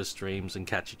into each other's streams and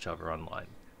catch each other online.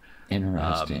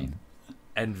 Interesting.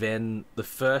 And then the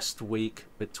first week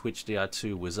that Twitch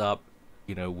DR2 was up,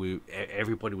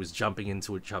 everybody was jumping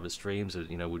into each other's streams.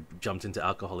 We jumped into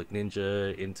Alcoholic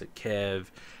Ninja, into Kev,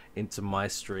 into my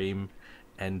stream,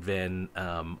 and then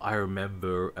I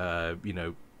remember,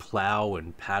 Plow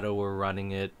and Pato were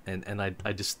running it, and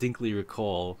I distinctly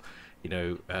recall,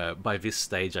 by this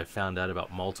stage I found out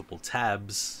about multiple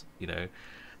tabs,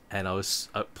 and I was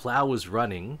Plow was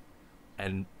running,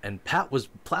 and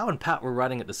Plow and Pat were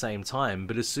running at the same time,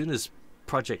 but as soon as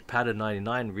Project Patter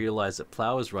 99 realized that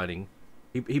Plow was running,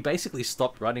 he basically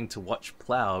stopped running to watch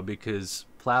Plow because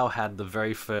Plow had the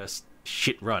very first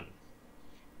shit run,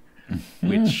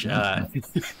 which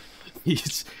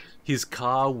his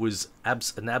car was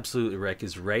an absolute wreck.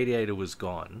 His radiator was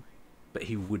gone, but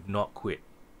he would not quit.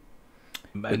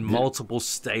 And multiple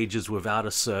stages without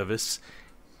a service,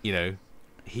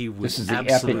 he was This is the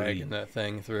absolutely Dragging that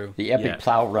thing through. The epic Yeah.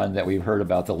 plow run that we've heard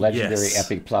about, the legendary Yes.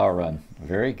 epic plow run.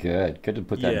 Very good. Good to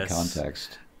put that Yes. in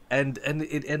context. And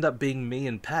it ended up being me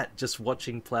and Pat just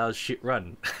watching Plow's shit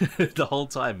run the whole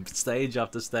time, stage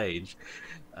after stage,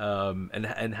 and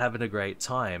having a great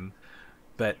time.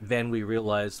 But then we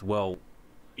realized, well,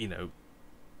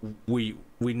 we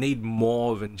need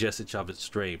more than just each other's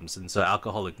streams, and so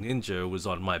Alcoholic Ninja was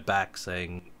on my back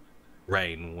saying,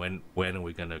 Rain, when are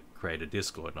we going to create a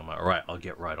Discord? And I'm like, all right, I'll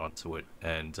get right onto it.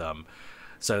 And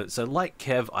so like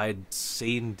Kev, I'd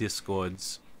seen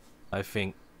Discords. I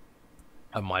think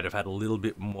I might have had a little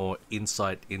bit more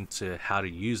insight into how to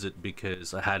use it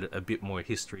because I had a bit more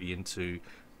history into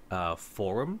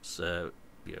forums,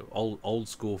 old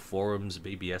school forums,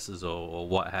 BBSs or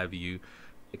what have you.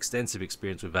 Extensive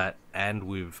experience with that, and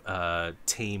with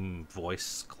team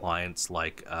voice clients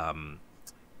like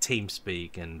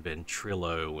TeamSpeak and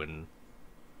Ventrilo, and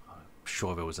I'm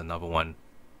sure there was another one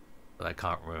that I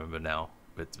can't remember now,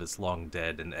 but it's long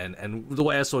dead. And the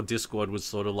way I saw Discord was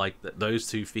sort of like those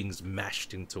two things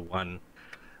mashed into one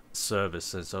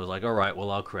service, and so I was like, all right,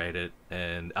 well, I'll create it.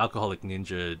 And Alcoholic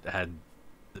Ninja had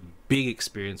the big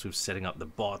experience with setting up the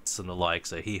bots and the like,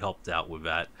 so he helped out with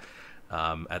that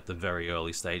at the very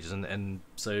early stages, and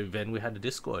so then we had a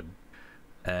Discord,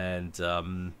 and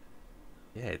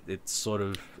yeah, it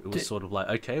was sort of like,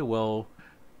 okay, well,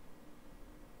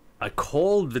 I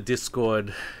called the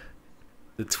Discord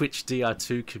the Twitch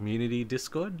DR2 community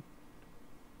Discord,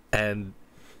 and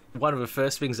one of the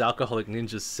first things Alcoholic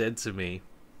Ninja said to me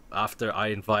after I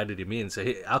invited him in,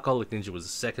 so Alcoholic Ninja was the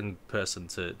second person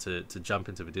to jump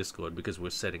into the Discord because we were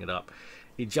setting it up.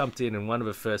 He jumped in, and one of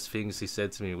the first things he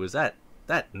said to me was that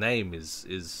name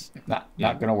is not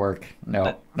gonna work.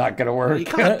 No, not gonna work. you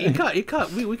can't.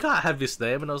 We can't have this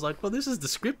name. And I was like, well, this is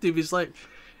descriptive. He's like,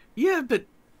 yeah, but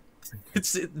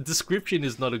description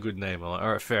is not a good name. I'm like,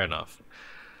 all right, fair enough.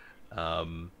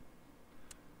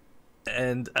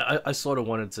 And I sort of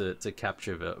wanted to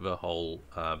capture the whole,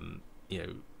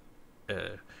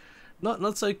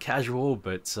 not so casual,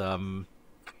 but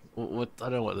what I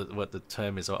don't know what the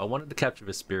term is. I wanted to capture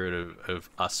the spirit of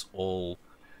us all,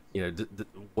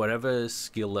 whatever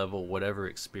skill level, whatever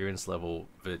experience level,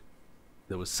 that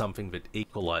there was something that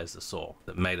equalized us all,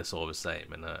 that made us all the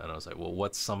same. And I was like, well,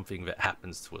 what's something that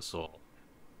happens to us all?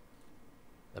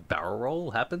 A barrel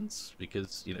roll happens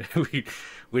because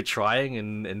we're trying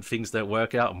and things don't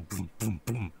work out, and boom, boom,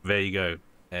 boom, there you go.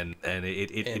 And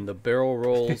the barrel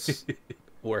rolls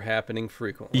were happening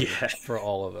frequently, Yeah. for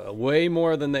all of it. Way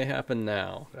more than they happen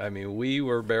now. I mean, we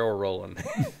were barrel rolling.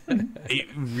 It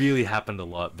really happened a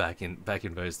lot back in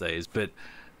those days, but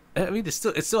I mean, it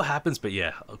still happens, but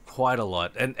yeah, quite a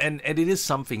lot. And it is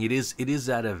something. It is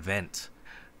that event,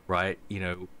 right?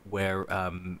 Where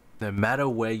no matter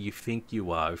where you think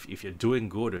you are, if you're doing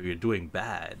good or you're doing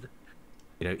bad,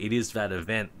 it is that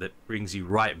event that brings you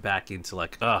right back into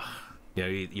like,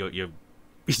 you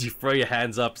throw your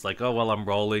hands up. It's like, oh well, I'm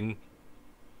rolling.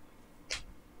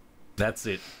 That's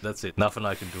it. Nothing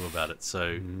I can do about it.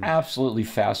 So Absolutely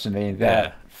fascinating.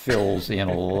 That fills in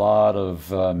a lot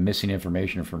of missing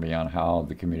information for me on how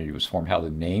the community was formed, how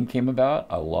the name came about.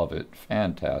 I love it.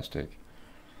 Fantastic.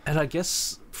 And I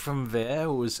guess from there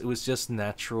it was just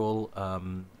natural.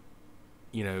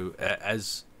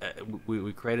 As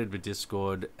we created the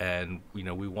Discord, and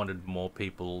we wanted more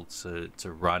people to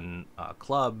run our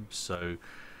club. So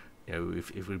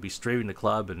if we'd be streaming the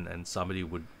club and somebody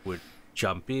would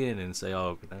jump in and say,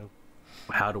 oh,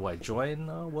 how do I join?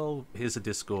 Oh, well, here's a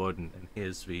Discord and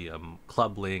here's the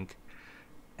club link.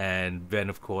 And then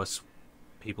of course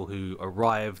people who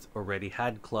arrived already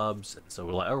had clubs, and so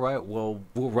we're like, all right, well,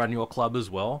 we'll run your club as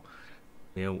well.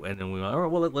 And then we were like, all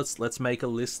right, well, let's make a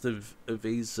list of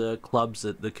these clubs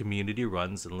that the community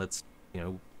runs, and let's,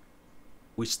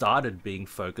 we started being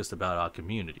focused about our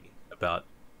community, about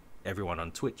everyone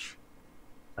on Twitch,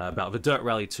 about the Dirt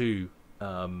Rally 2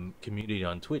 community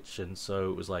on Twitch. And so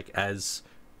it was like, as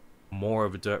more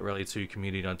of a Dirt Rally 2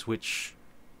 community on Twitch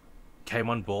came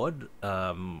on board,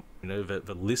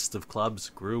 the list of clubs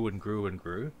grew and grew and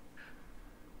grew.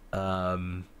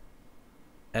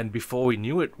 And before we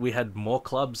knew it, we had more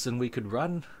clubs than we could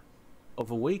run of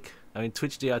a week. I mean,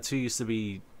 Twitch DR2 used to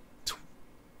be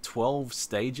 12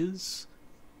 stages.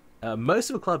 Most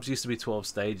of the clubs used to be 12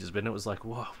 stages, but it was like,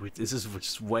 wow, this is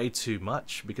just way too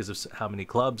much because of how many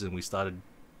clubs. And we started,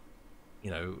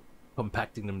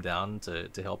 compacting them down to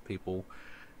help people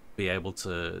be able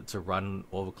to run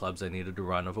all the clubs they needed to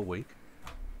run of a week.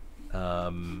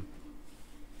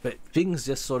 But things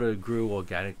just sort of grew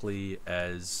organically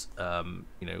as,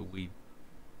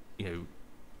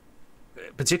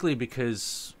 particularly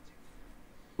because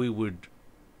we'd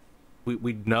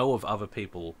know of other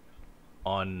people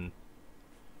on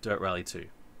Dirt Rally 2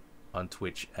 on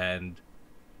Twitch, and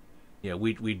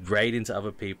we'd raid into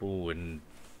other people, and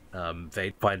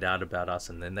they'd find out about us,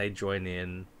 and then they'd join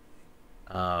in.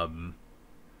 And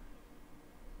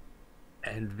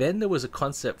then there was a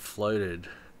concept floated.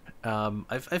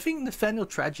 I think Nathaniel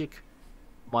Tragic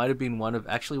might have been one of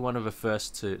the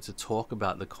first to talk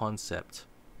about the concept,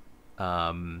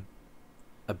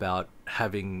 about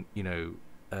having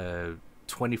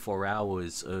 24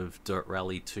 hours of Dirt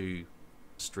Rally 2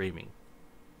 streaming,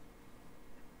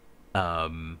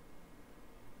 and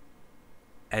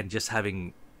just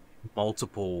having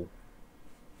multiple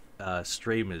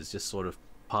streamers just sort of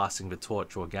passing the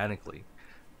torch organically.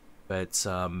 But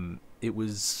it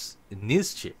was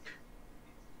Nizchik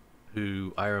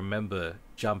who I remember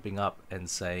jumping up and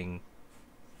saying,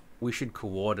 we should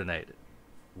coordinate it.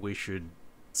 We should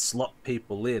slot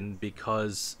people in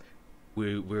because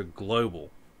we're global.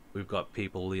 We've got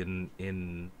people in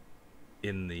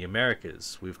the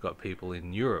Americas. We've got people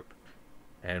in Europe.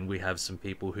 And we have some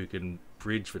people who can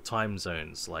bridge the time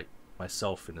zones, like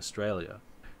myself in Australia.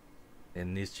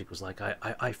 And Nizchik was like,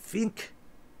 I think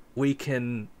we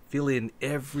can fill in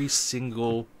every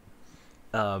single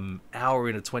hour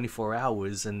in a 24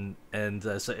 hours, and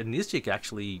Nizchik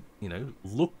actually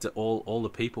looked at all the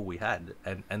people we had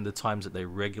and the times that they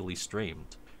regularly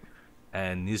streamed,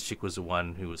 and Nizchik was the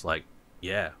one who was like,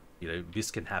 yeah,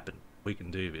 this can happen, we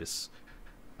can do this.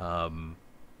 And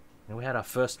we had our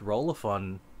first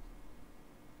rollathon,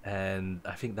 and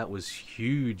I think that was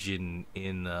huge in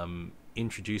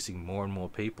introducing more and more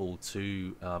people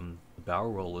to the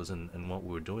barrel rollers and what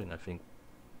we were doing. I think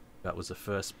that was the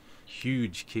first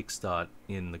huge kickstart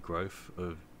in the growth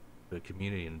of the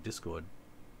community and Discord.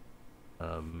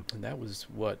 And that was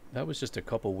just a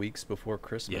couple weeks before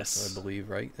Christmas, yes. I believe,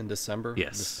 right? In December,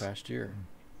 yes. This past year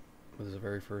was the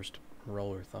very first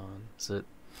rollerthon. So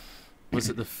was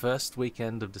it the first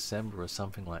weekend of December or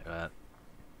something like that?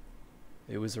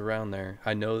 It was around there.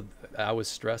 I know I was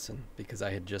stressing because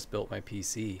I had just built my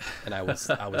PC, and I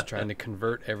was trying to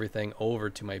convert everything over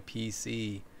to my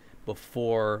PC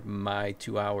before my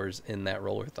 2 hours in that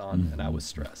rollerthon, and I was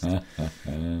stressed.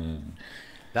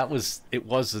 It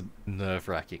was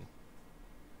nerve-wracking.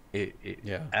 It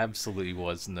yeah, absolutely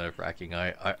was nerve-wracking.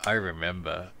 I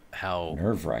remember how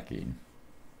nerve-wracking.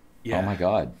 Yeah. Oh my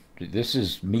God. This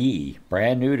is me,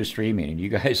 brand new to streaming, and you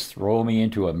guys throw me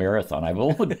into a marathon. I've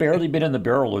only barely been in the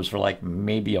barrelers for like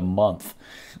maybe a month.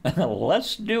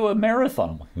 Let's do a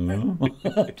marathon.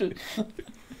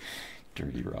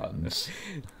 Dirty rottens.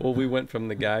 Well, we went from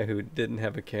the guy who didn't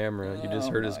have a camera, you just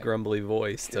heard his grumbly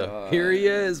voice, to here he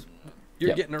is.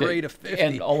 You're getting a rate of 50.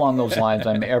 And along those lines,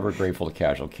 I'm ever grateful to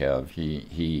KasualKev.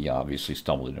 He obviously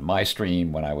stumbled into my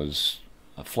stream when I was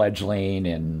a fledgling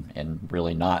and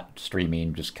really not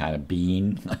streaming, just kind of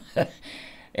being.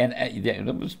 And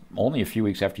it was only a few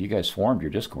weeks after you guys formed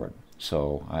your Discord.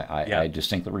 So I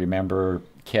distinctly remember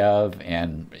Kev,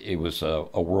 and it was a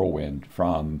whirlwind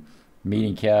from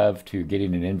meeting Kev to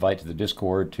getting an invite to the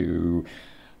Discord to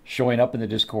showing up in the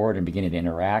Discord and beginning to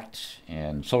interact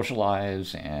and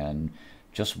socialize and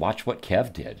just watch what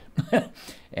Kev did.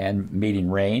 And meeting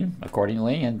Rain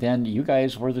accordingly. And then you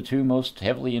guys were the two most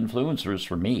heavily influencers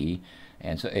for me.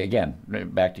 And so again,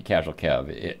 back to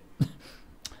KasualKev,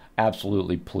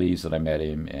 absolutely pleased that I met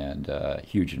him, and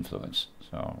huge influence.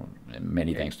 So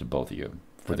many thanks to both of you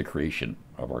for the creation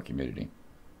of our community.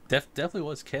 Definitely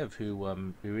was Kev who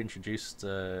introduced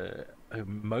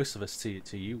most of us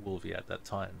to you, Wolvie, at that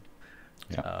time.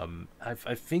 Yeah.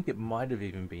 I think it might have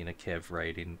even been a Kev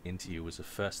raid into you was the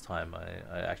first time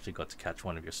I actually got to catch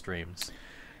one of your streams.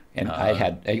 And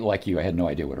like you, I had no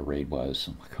idea what a raid was.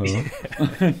 I'm like,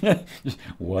 huh?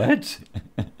 What?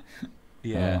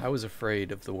 Yeah. I was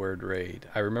afraid of the word raid.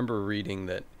 I remember reading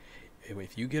that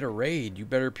if you get a raid, you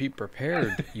better be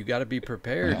prepared. You got to be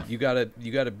prepared. Yeah.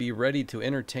 You got to be ready to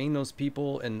entertain those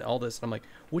people and all this. And I'm like,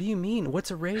 what do you mean? What's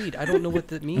a raid? I don't know what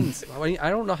that means. I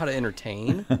don't know how to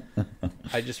entertain.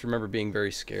 I just remember being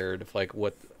very scared of like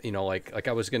what, like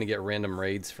I was going to get random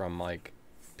raids from like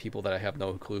people that I have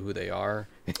no clue who they are.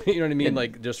 You know what I mean?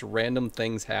 Like just random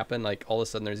things happen. Like all of a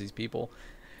sudden there's these people.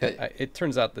 It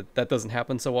turns out that doesn't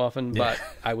happen so often, but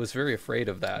I was very afraid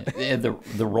of that. And the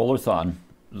Rollerthon,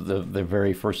 the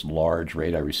very first large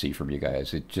raid I received from you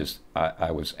guys, it just I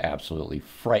was absolutely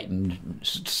frightened,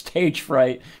 stage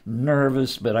fright,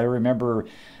 nervous. But I remember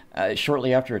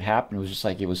shortly after it happened, it was just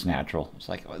like it was natural. It's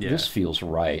like this feels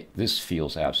right. This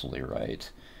feels absolutely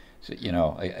right. So,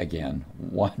 again,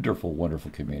 wonderful, wonderful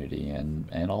community,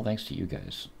 and all thanks to you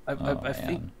guys. I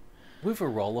think with a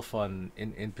Rollerthon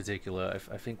in particular,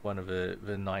 I think one of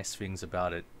the nice things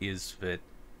about it is that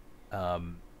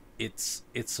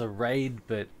it's a raid,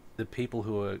 but the people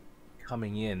who are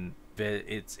coming in,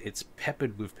 it's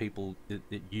peppered with people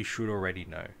that you should already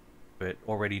know, but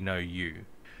already know you,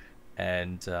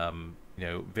 and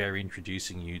they're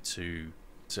introducing you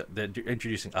they're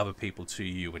introducing other people to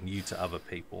you and you to other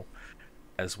people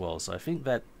as well. So I think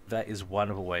that is one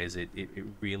of the ways it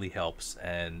really helps,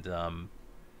 and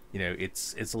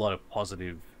it's a lot of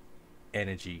positive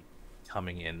energy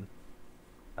coming in.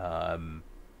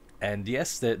 And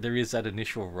yes, there is that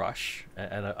initial rush,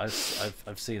 and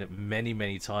I've seen it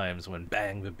many times when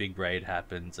bang, the big raid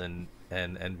happens, and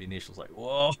the initial's like,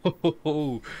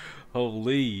 whoa,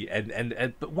 holy,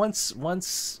 and but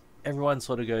once everyone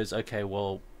sort of goes, okay,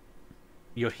 well,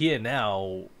 you're here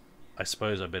now, I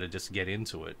suppose I better just get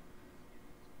into it.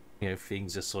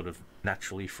 Things just sort of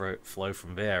naturally flow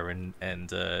from there,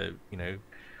 and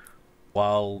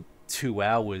while 2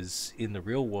 hours in the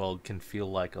real world can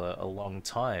feel like a long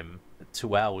time,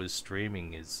 2 hours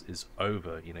streaming is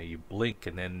over. You blink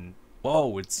and then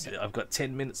whoa, I've got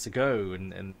 10 minutes to go,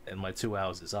 and my 2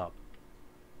 hours is up.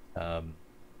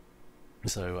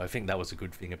 So I think that was a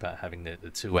good thing about having the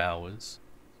 2 hours,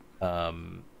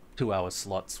 2 hour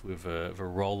slots with a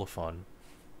Rollerthon.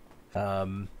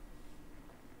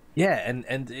 Yeah,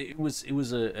 and it was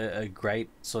a great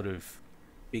sort of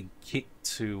big kick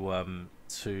to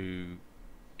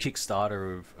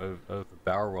Kickstarter of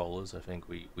barrel rollers. I think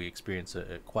we experienced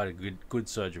quite a good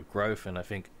surge of growth, and I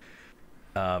think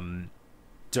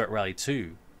Dirt Rally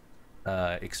 2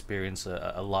 experienced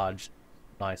a large,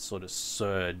 nice sort of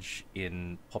surge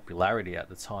in popularity at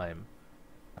the time.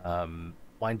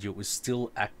 Mind you, it was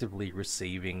still actively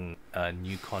receiving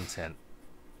new content.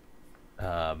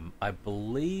 I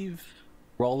believe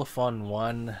Rollerthon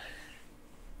 1,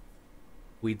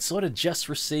 we'd sort of just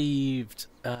received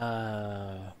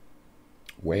Wales?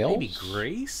 Maybe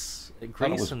Greece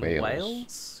and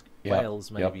Wales. Yep.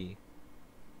 Wales, maybe.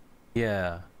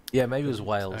 Yep. Yeah, maybe it was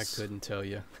Wales. I couldn't tell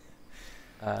you.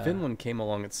 Finland came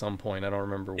along at some point. I don't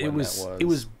remember when that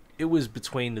was. It was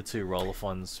between the two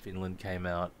Rollerthons. Finland came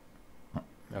out.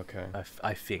 Okay.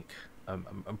 I think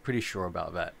I'm pretty sure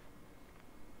about that.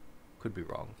 Could be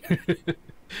wrong.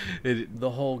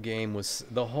 The whole game was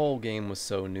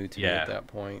so new to me at that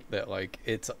point that like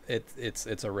it's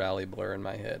a rally blur in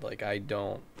my head. Like I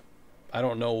don't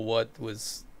know what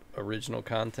was original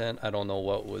content. I don't know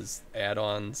what was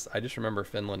add-ons. I just remember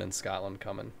Finland and Scotland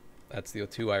coming. That's the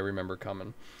two I remember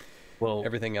coming. Well,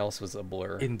 everything else was a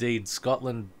blur. Indeed,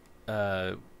 Scotland,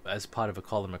 as part of a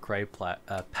Colin McRae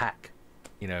pack,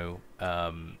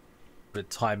 the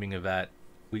timing of that.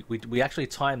 We actually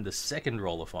timed the second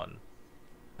Rollerthon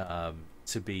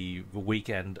to be the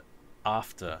weekend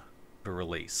after the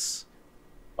release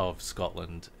of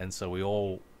Scotland, and so we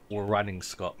all were running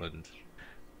Scotland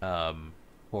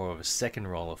for a second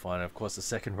Rollerthon. Of course, the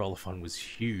second Rollerthon was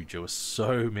huge. There were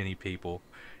so many people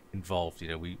involved.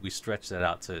 We stretched that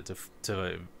out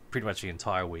to pretty much the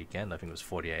entire weekend. I think it was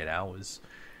 48 hours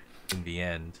in the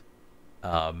end.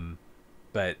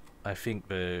 But I think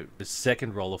the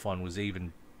second Rollerthon was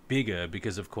even bigger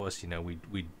because, of course,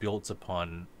 we built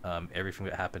upon everything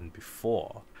that happened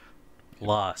before.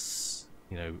 Plus,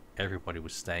 everybody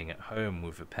was staying at home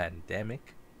with a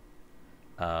pandemic.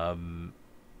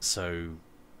 So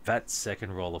that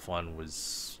second Rollerthon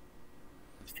was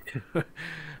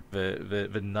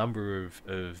the number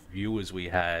of viewers we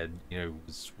had,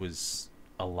 was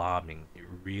alarming. It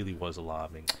really was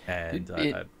alarming, and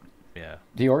yeah.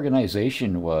 The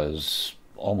organization was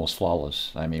almost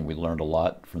flawless. I mean, we learned a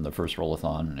lot from the first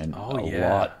rollathon, and Oh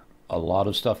yeah. a lot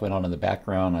of stuff went on in the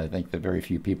background. I think that very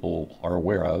few people are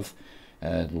aware of.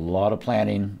 A lot of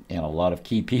planning and a lot of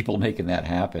key people making that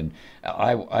happen.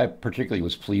 I particularly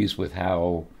was pleased with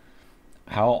how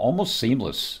almost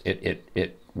seamless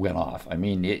it went off. I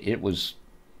mean, it was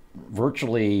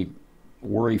virtually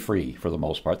worry free for the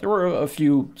most part. There were a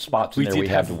few spots in We there did we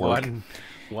had have to work.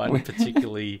 one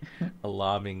particularly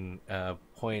alarming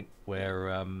point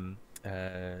where My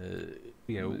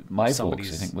folks, I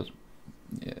somebody's think was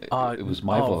it was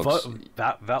my oh, folks.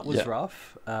 that was Yeah.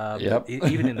 rough. Yep.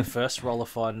 Even in the first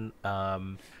rollathon,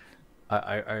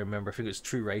 I remember, I think it was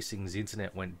True Racing's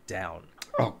internet went down.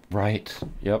 Oh, right.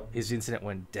 Yep. His internet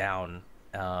went down,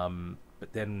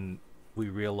 but then we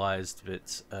realized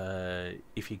that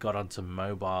if he got onto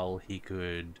mobile, he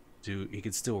could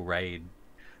still raid,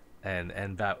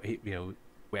 and that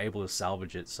we're able to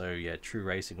salvage it. So yeah, True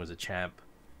Racing was a champ.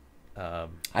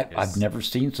 I've never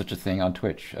seen such a thing on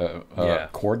Twitch. Yeah.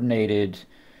 Coordinated,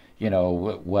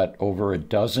 what, over a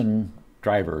dozen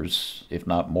drivers, if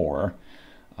not more,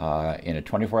 in a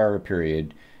 24-hour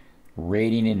period,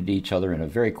 raiding into each other in a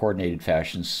very coordinated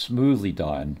fashion, smoothly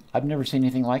done. I've never seen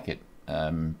anything like it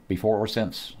before or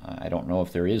since. I don't know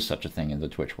if there is such a thing in the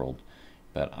Twitch world,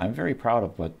 but I'm very proud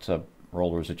of what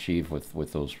rollers achieved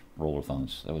with those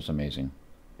rollathons. That was amazing.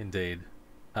 Indeed.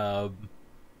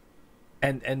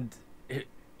 And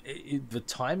the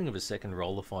timing of a second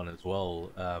rollathon as well.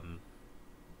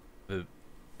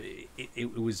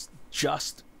 It was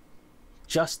just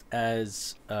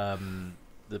as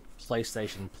the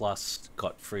PlayStation Plus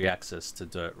got free access to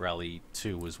Dirt Rally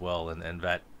 2 as well, and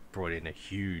that brought in a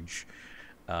huge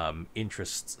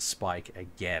interest spike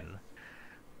again.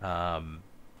 At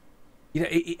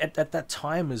that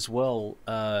time as well,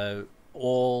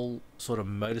 all sort of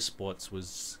motorsports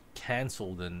was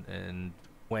cancelled and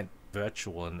went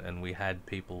virtual, and we had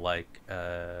people like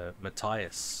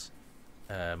Matthias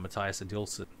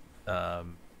Adilson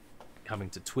coming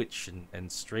to Twitch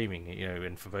and streaming.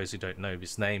 And for those who don't know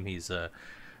his name, he's I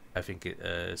think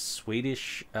a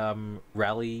Swedish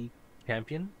rally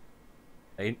champion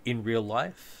in real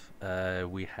life.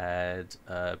 We had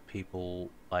people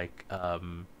like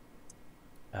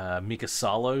Mika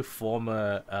Salo,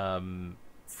 former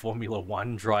Formula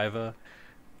One driver,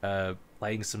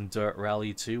 playing some Dirt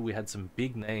Rally too. We had some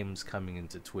big names coming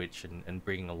into Twitch and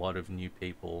bringing a lot of new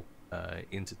people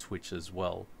into Twitch as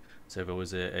well. So there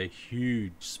was a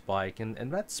huge spike,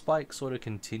 and that spike sort of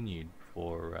continued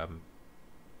for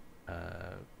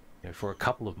for a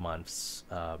couple of months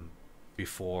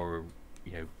before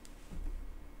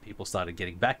people started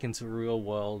getting back into the real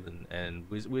world, and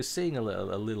we're seeing a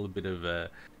little bit of a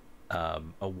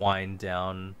wind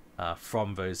down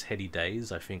from those heady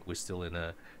days. I think we're still in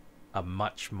a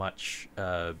much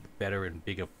better and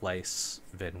bigger place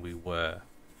than we were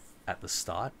at the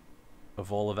start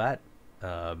of all of that.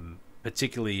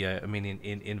 Particularly, I mean,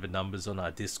 in the numbers on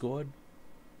our Discord,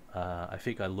 I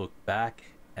think I looked back,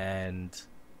 and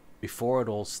before it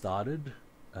all started,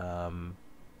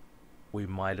 we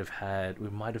might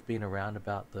have been around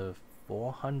about the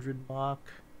 400 mark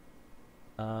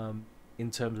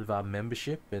in terms of our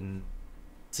membership, and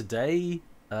today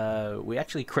we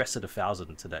actually crested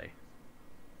 1,000 today.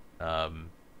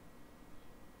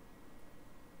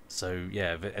 So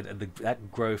yeah,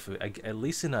 that growth, at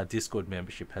least in our Discord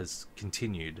membership, has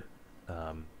continued.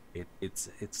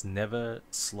 It's never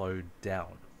slowed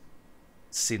down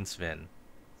since then.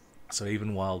 So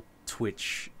even while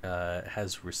Twitch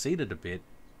has receded a bit,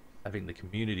 I think the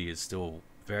community is still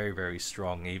very, very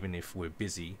strong. Even if we're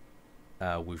busy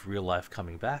with real life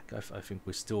coming back, I think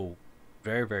we're still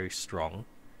very, very strong.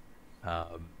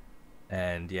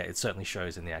 And yeah, it certainly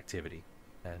shows in the activity.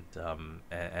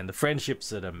 And the friendships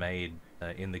that are made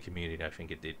in the community, I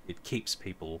think it keeps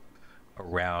people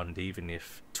around, even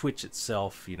if Twitch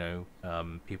itself,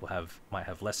 people might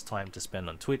have less time to spend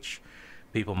on Twitch,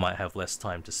 people might have less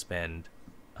time to spend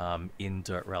in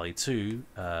Dirt Rally 2.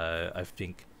 I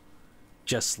think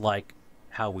just like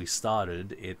how we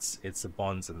started, it's the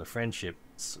bonds and the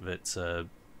friendships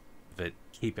that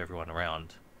keep everyone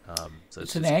around. So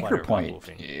it's an anchor point.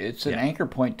 It's an anchor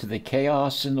point to the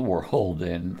chaos in the world,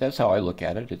 and that's how I look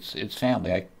at it. It's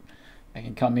family. I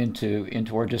can come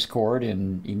into our Discord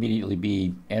and immediately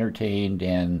be entertained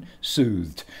and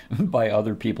soothed by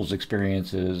other people's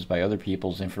experiences, by other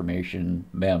people's information,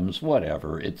 memes,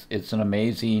 whatever. It's an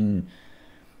amazing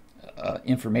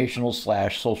informational /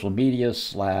 social media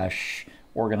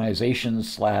 / organization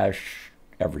 /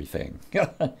 everything.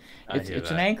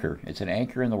 It's an anchor. It's an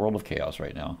anchor in the world of chaos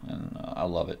right now, and I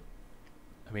love it.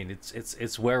 I mean,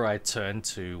 it's where I turn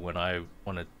to when I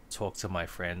want to talk to my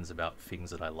friends about things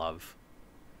that I love,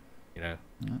 you know.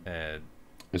 And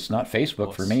it's not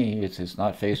Facebook for me. It's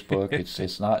not Facebook.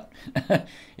 it's not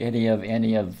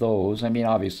any of those. I mean,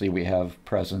 obviously we have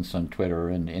presence on Twitter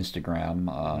and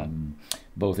Instagram,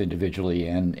 both individually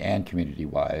and community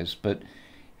wise. But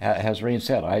as Rain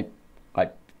said, I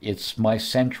it's my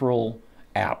central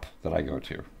app that I go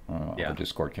to, the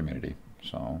Discord community.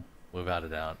 So without a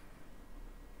doubt,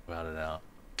 without a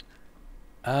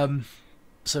doubt.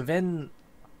 So then,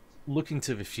 looking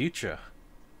to the future.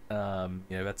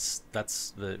 That's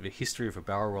the history of a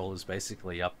barrel roll is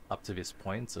basically up to this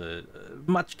point, a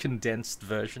much condensed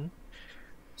version.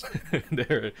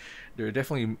 there are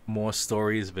definitely more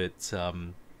stories, but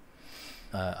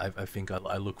I think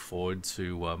I look forward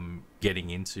to getting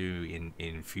into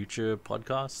in future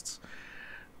podcasts.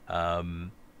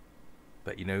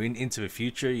 But into the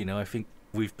future, I think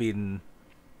we've been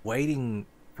waiting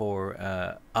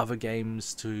for other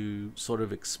games to sort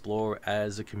of explore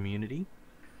as a community.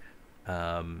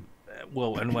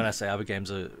 Well, and when I say other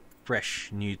games, are fresh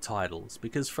new titles,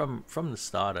 because from the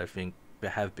start, I think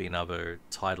there have been other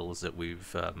titles that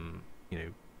we've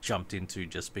jumped into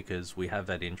just because we have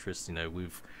that interest.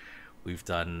 We've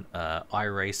done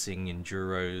iRacing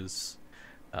enduros,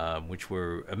 which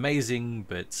were amazing,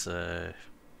 but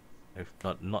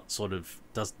not sort of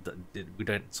we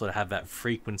don't sort of have that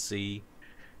frequency.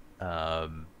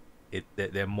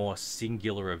 They're more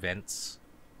singular events.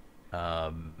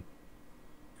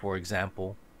 For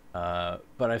example, but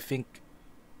I think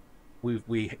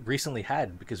we recently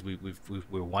had, because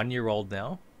we're 1 year old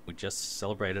now. We just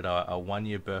celebrated our 1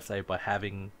 year birthday by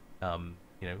having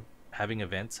having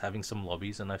events, having some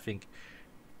lobbies, and I think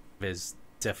there's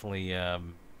definitely a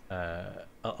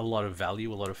lot of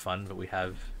value, a lot of fun that we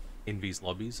have in these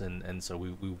lobbies, and so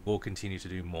we will continue to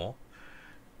do more.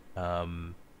 But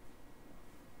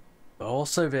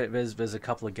also there's a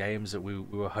couple of games that we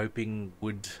were hoping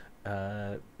would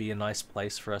be a nice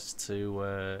place for us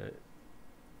to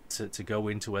go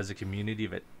into as a community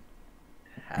that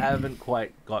haven't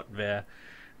quite got there.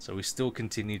 So we still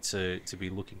continue to be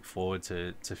looking forward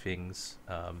to things.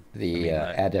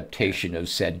 Adaptation of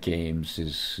said games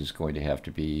is going to have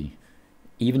to be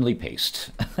evenly paced.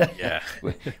 Yeah.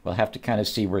 We'll have to kind of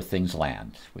see where things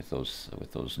land with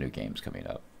those new games coming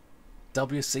up.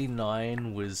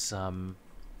 WC9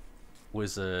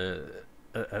 was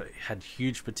had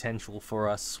huge potential for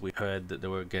us. We heard that they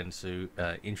were going to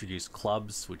introduce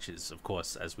clubs, which is, of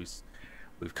course, as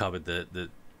we've covered, the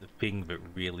thing that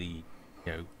really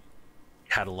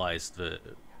catalyzed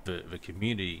the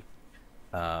community.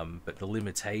 But the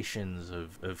limitations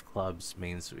of clubs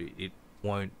means it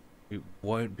won't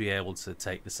be able to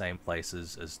take the same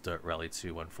places as Dirt Rally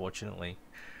 2, unfortunately.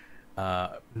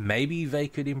 Maybe they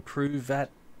could improve that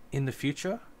in the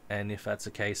future, and if that's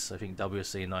the case, I think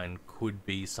WC9 could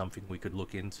be something we could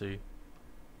look into.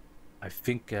 I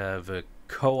think the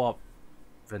co-op,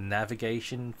 the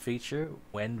navigation feature,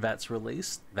 when that's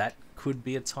released, that could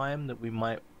be a time that we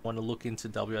might want to look into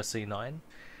WC9,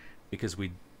 because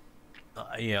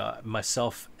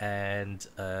myself and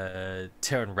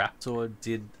Terran Raptor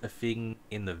did a thing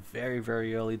in the very,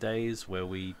 very early days where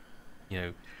we,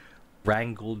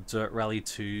 wrangled Dirt Rally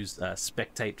 2's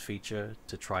spectate feature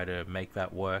to try to make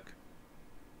that work.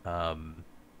 I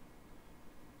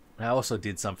also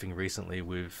did something recently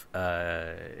with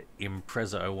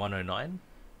Impreza 0109,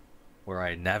 where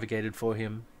I navigated for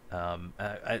him.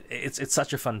 It's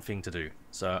such a fun thing to do,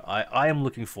 so I am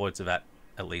looking forward to that,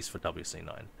 at least for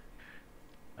WC9.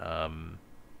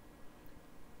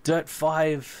 Dirt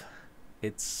 5,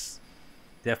 it's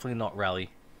definitely not Rally.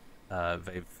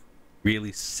 They've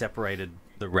really separated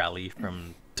the Rally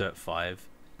from Dirt 5.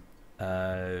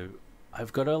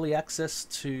 I've got early access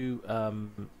to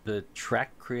the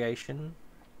track creation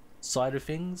side of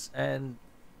things, and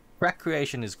track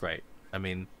creation is great. I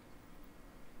mean,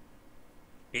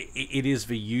 it is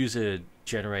the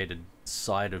user-generated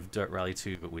side of Dirt Rally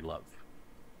 2 that we love.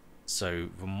 So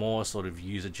the more sort of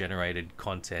user-generated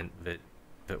content that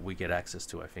we get access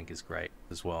to, I think, is great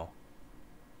as well.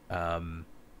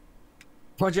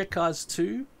 Project Cars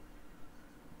 2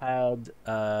 had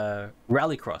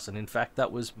Rallycross, and in fact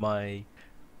that was my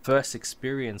first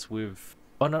experience with...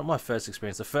 Oh, not my first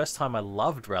experience. The first time I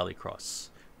loved Rallycross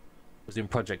was in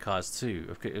Project Cars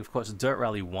 2. Of course, Dirt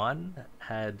Rally 1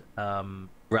 had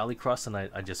Rallycross, and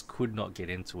I just could not get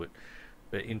into it.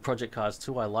 But in Project Cars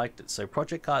 2, I liked it. So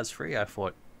Project Cars 3, I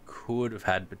thought, could have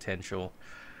had potential.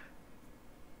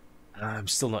 I'm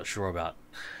still not sure about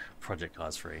Project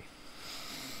Cars 3.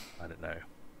 I don't know.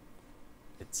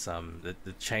 it's the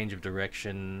change of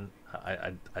direction.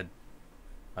 I'm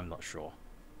not sure.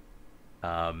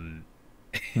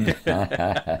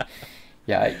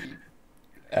 Yeah,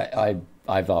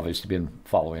 I've obviously been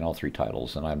following all 3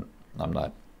 titles, and I'm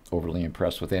not overly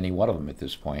impressed with any one of them at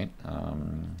this point.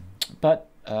 But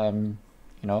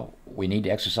you know, we need to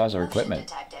exercise our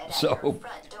equipment. So,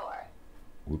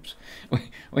 whoops,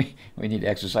 we need to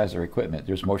exercise our equipment.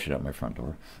 There's motion at my front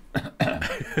door.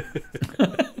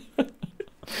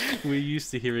 We're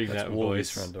used to hearing That's that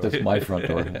Wolvie's voice. front door. That's my front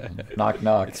door. Knock,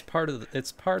 knock. It's part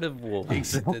of Wolf.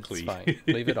 Exactly. It's fine.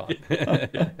 Leave it on.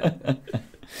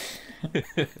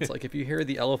 It's like if you hear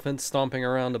the elephant stomping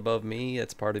around above me,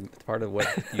 it's part of what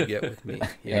you get with me.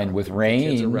 You And know, with the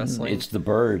kids are rain, wrestling. it's the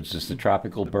birds. It's the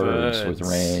tropical birds with birds.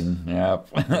 rain.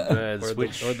 Yep.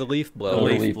 Birds, or the leaf the blower.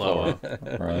 leaf blower.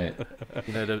 Right.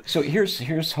 You know, So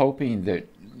here's hoping that,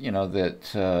 you know,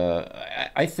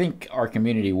 that I think our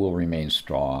community will remain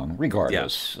strong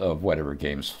regardless of whatever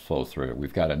games flow through.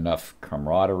 We've got enough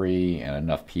camaraderie and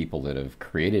enough people that have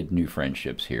created new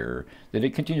friendships here that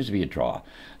it continues to be a draw.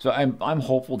 So I'm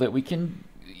hopeful that we can,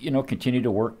 you know, continue to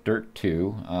work Dirt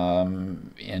 2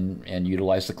 and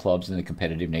utilize the clubs and the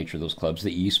competitive nature of those clubs.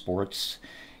 The esports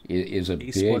is a big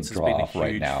esports has been draw a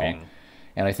right huge now. thing.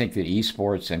 And I think that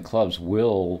esports and clubs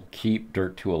will keep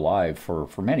Dirt 2 alive for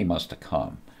many months to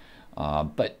come.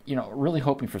 But, you know, really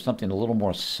hoping for something a little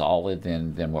more solid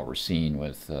than what we're seeing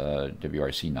with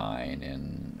WRC 9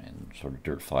 and sort of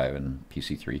Dirt 5 and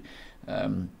PC 3.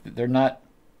 They're not,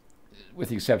 with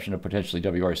the exception of potentially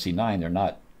WRC 9, they're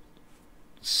not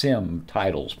sim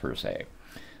titles per se.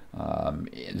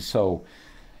 And so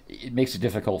it makes it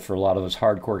difficult for a lot of us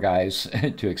hardcore guys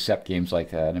to accept games like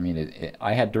that. I mean,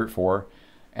 I had Dirt 4,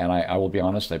 and I will be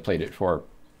honest, I played it for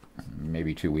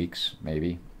maybe 2 weeks,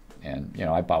 maybe. And, you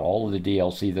know, I bought all of the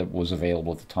DLC that was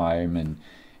available at the time, and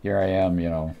here I am, you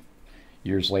know,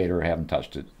 years later, I haven't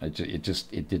touched it.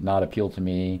 It did not appeal to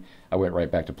me. I went right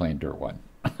back to playing Dirt 1.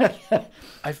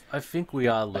 I think we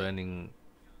are learning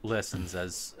lessons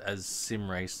as sim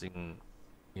racing,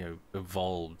 you know,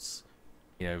 evolves.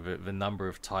 You know, the number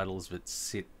of titles that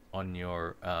sit on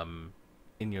your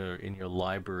in your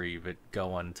library that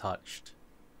go untouched,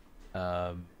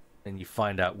 and you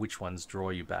find out which ones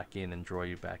draw you back in and draw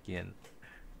you back in.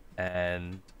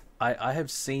 And I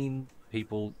have seen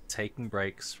people taking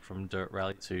breaks from Dirt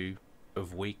Rally 2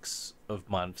 of weeks, of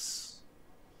months,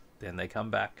 then they come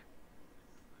back.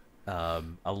 A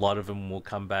lot of them will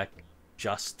come back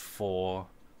just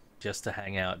to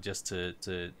hang out, just to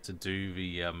do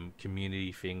the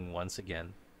community thing once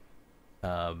again.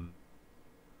 And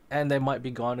they might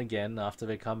be gone again after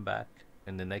they come back,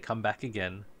 and then they come back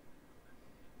again.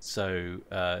 So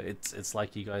it's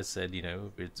like you guys said, you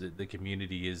know, the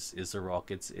community is the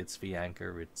rock. It's the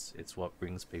anchor. It's what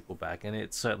brings people back, and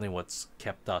it's certainly what's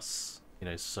kept us, you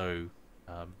know, so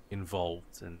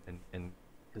involved and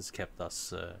has kept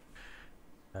us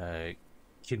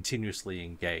continuously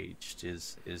engaged.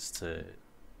 Is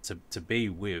to be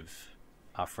with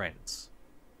our friends.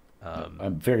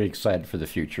 I'm very excited for the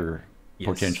future. Yes.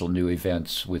 Potential new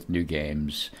events with new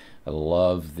games. I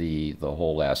love the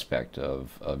whole aspect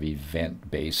of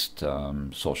event-based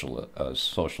social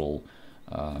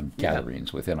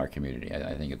gatherings within our community.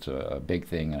 I think it's a big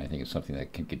thing, and I think it's something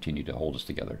that can continue to hold us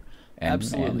together and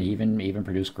Absolutely. even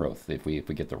produce growth. If we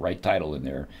get the right title in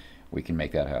there, we can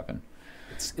make that happen.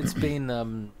 It's been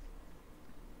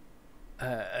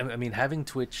I mean, having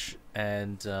Twitch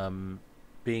and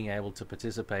being able to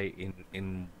participate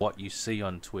in what you see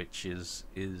on Twitch is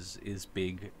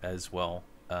big as well.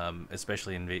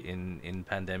 Especially in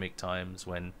pandemic times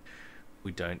when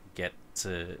we don't get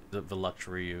to the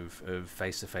luxury of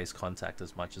face-to-face contact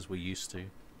as much as we used to.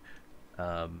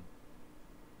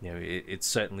 You know, it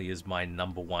certainly is my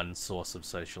number one source of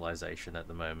socialization at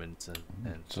the moment,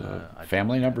 and It's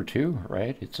family number 2,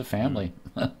 right? It's a family.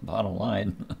 Bottom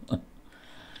line.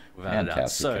 Without a doubt.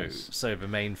 Fantastic. So the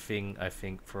main thing I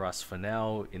think for us for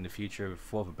now in the future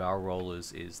for the barrel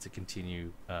rollers is to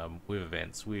continue with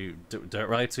events. Dirt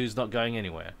Rally 2 is not going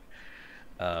anywhere.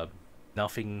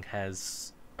 Nothing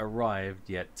has arrived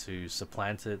yet to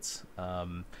supplant it.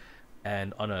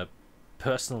 And on a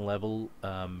personal level,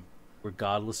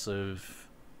 regardless of,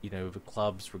 you know, the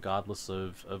clubs, regardless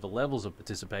of the levels of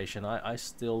participation, I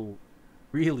still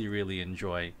really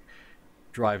enjoy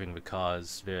driving the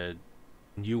cars. They're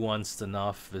nuanced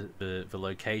enough, the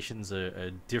locations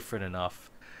are different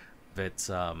enough that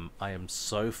I am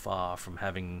so far from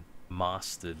having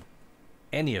mastered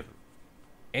any of them.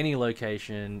 Any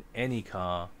location, any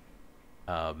car,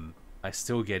 I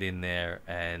still get in there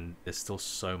and there's still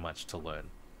so much to learn.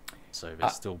 So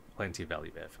there's still plenty of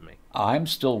value there for me. I'm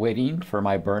still waiting for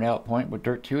my burnout point with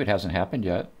Dirt 2. It hasn't happened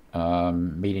yet.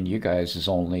 Meeting you guys has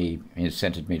only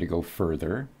incented me to go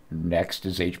further. Next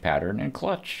is H pattern and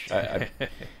clutch. I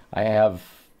have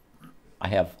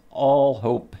all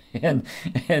hope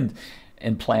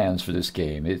and plans for this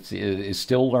game. It's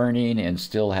still learning and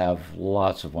still have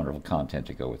lots of wonderful content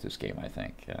to go with this game, I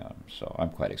think. So I'm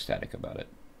quite ecstatic about it.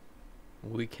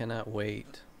 We cannot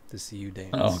wait to see you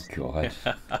dance. Oh, God.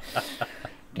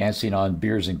 Dancing on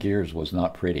beers and gears was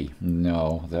not pretty.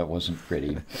 No, that wasn't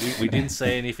pretty. We didn't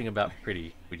say anything about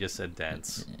pretty. We just said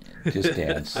dance. Just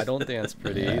dance. I don't dance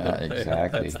pretty either.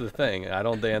 Exactly. That's the thing. I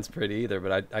don't dance pretty either,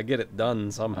 but I get it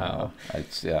done somehow.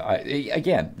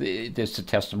 Again, it's a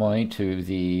testimony to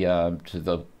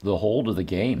the hold of the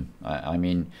game. I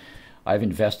mean, I've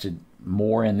invested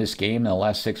more in this game in the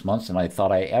last 6 months than I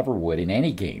thought I ever would in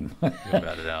any game.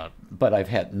 Without a doubt. But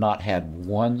I've not had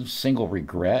one single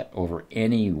regret over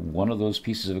any one of those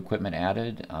pieces of equipment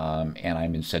added, and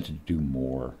I'm incented to do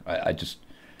more.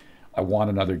 I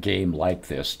want another game like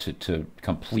this to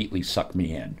completely suck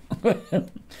me in.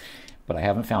 But I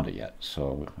haven't found it yet.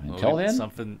 So until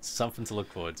then, something to look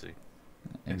forward to.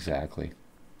 Exactly.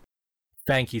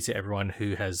 Thank you to everyone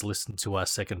who has listened to our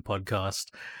second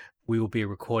podcast. We will be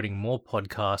recording more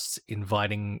podcasts,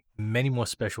 inviting many more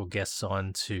special guests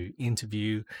on to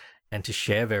interview and to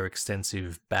share their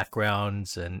extensive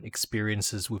backgrounds and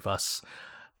experiences with us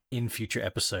in future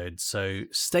episodes. So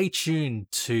stay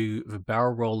tuned to the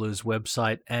Barrel Rollers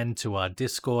website and to our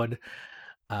Discord.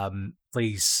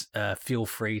 Please feel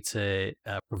free to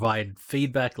provide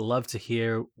feedback. Love to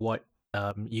hear what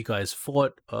you guys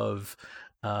thought of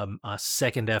our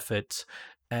second effort.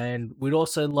 And we'd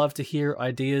also love to hear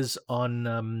ideas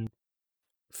on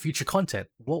future content.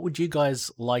 What would you guys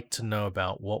like to know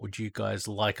about? What would you guys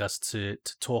like us to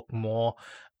talk more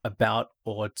about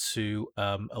or to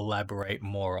elaborate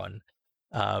more on?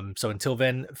 So until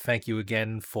then, thank you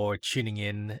again for tuning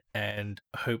in and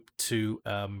hope to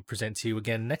present to you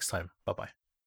again next time. Bye-bye.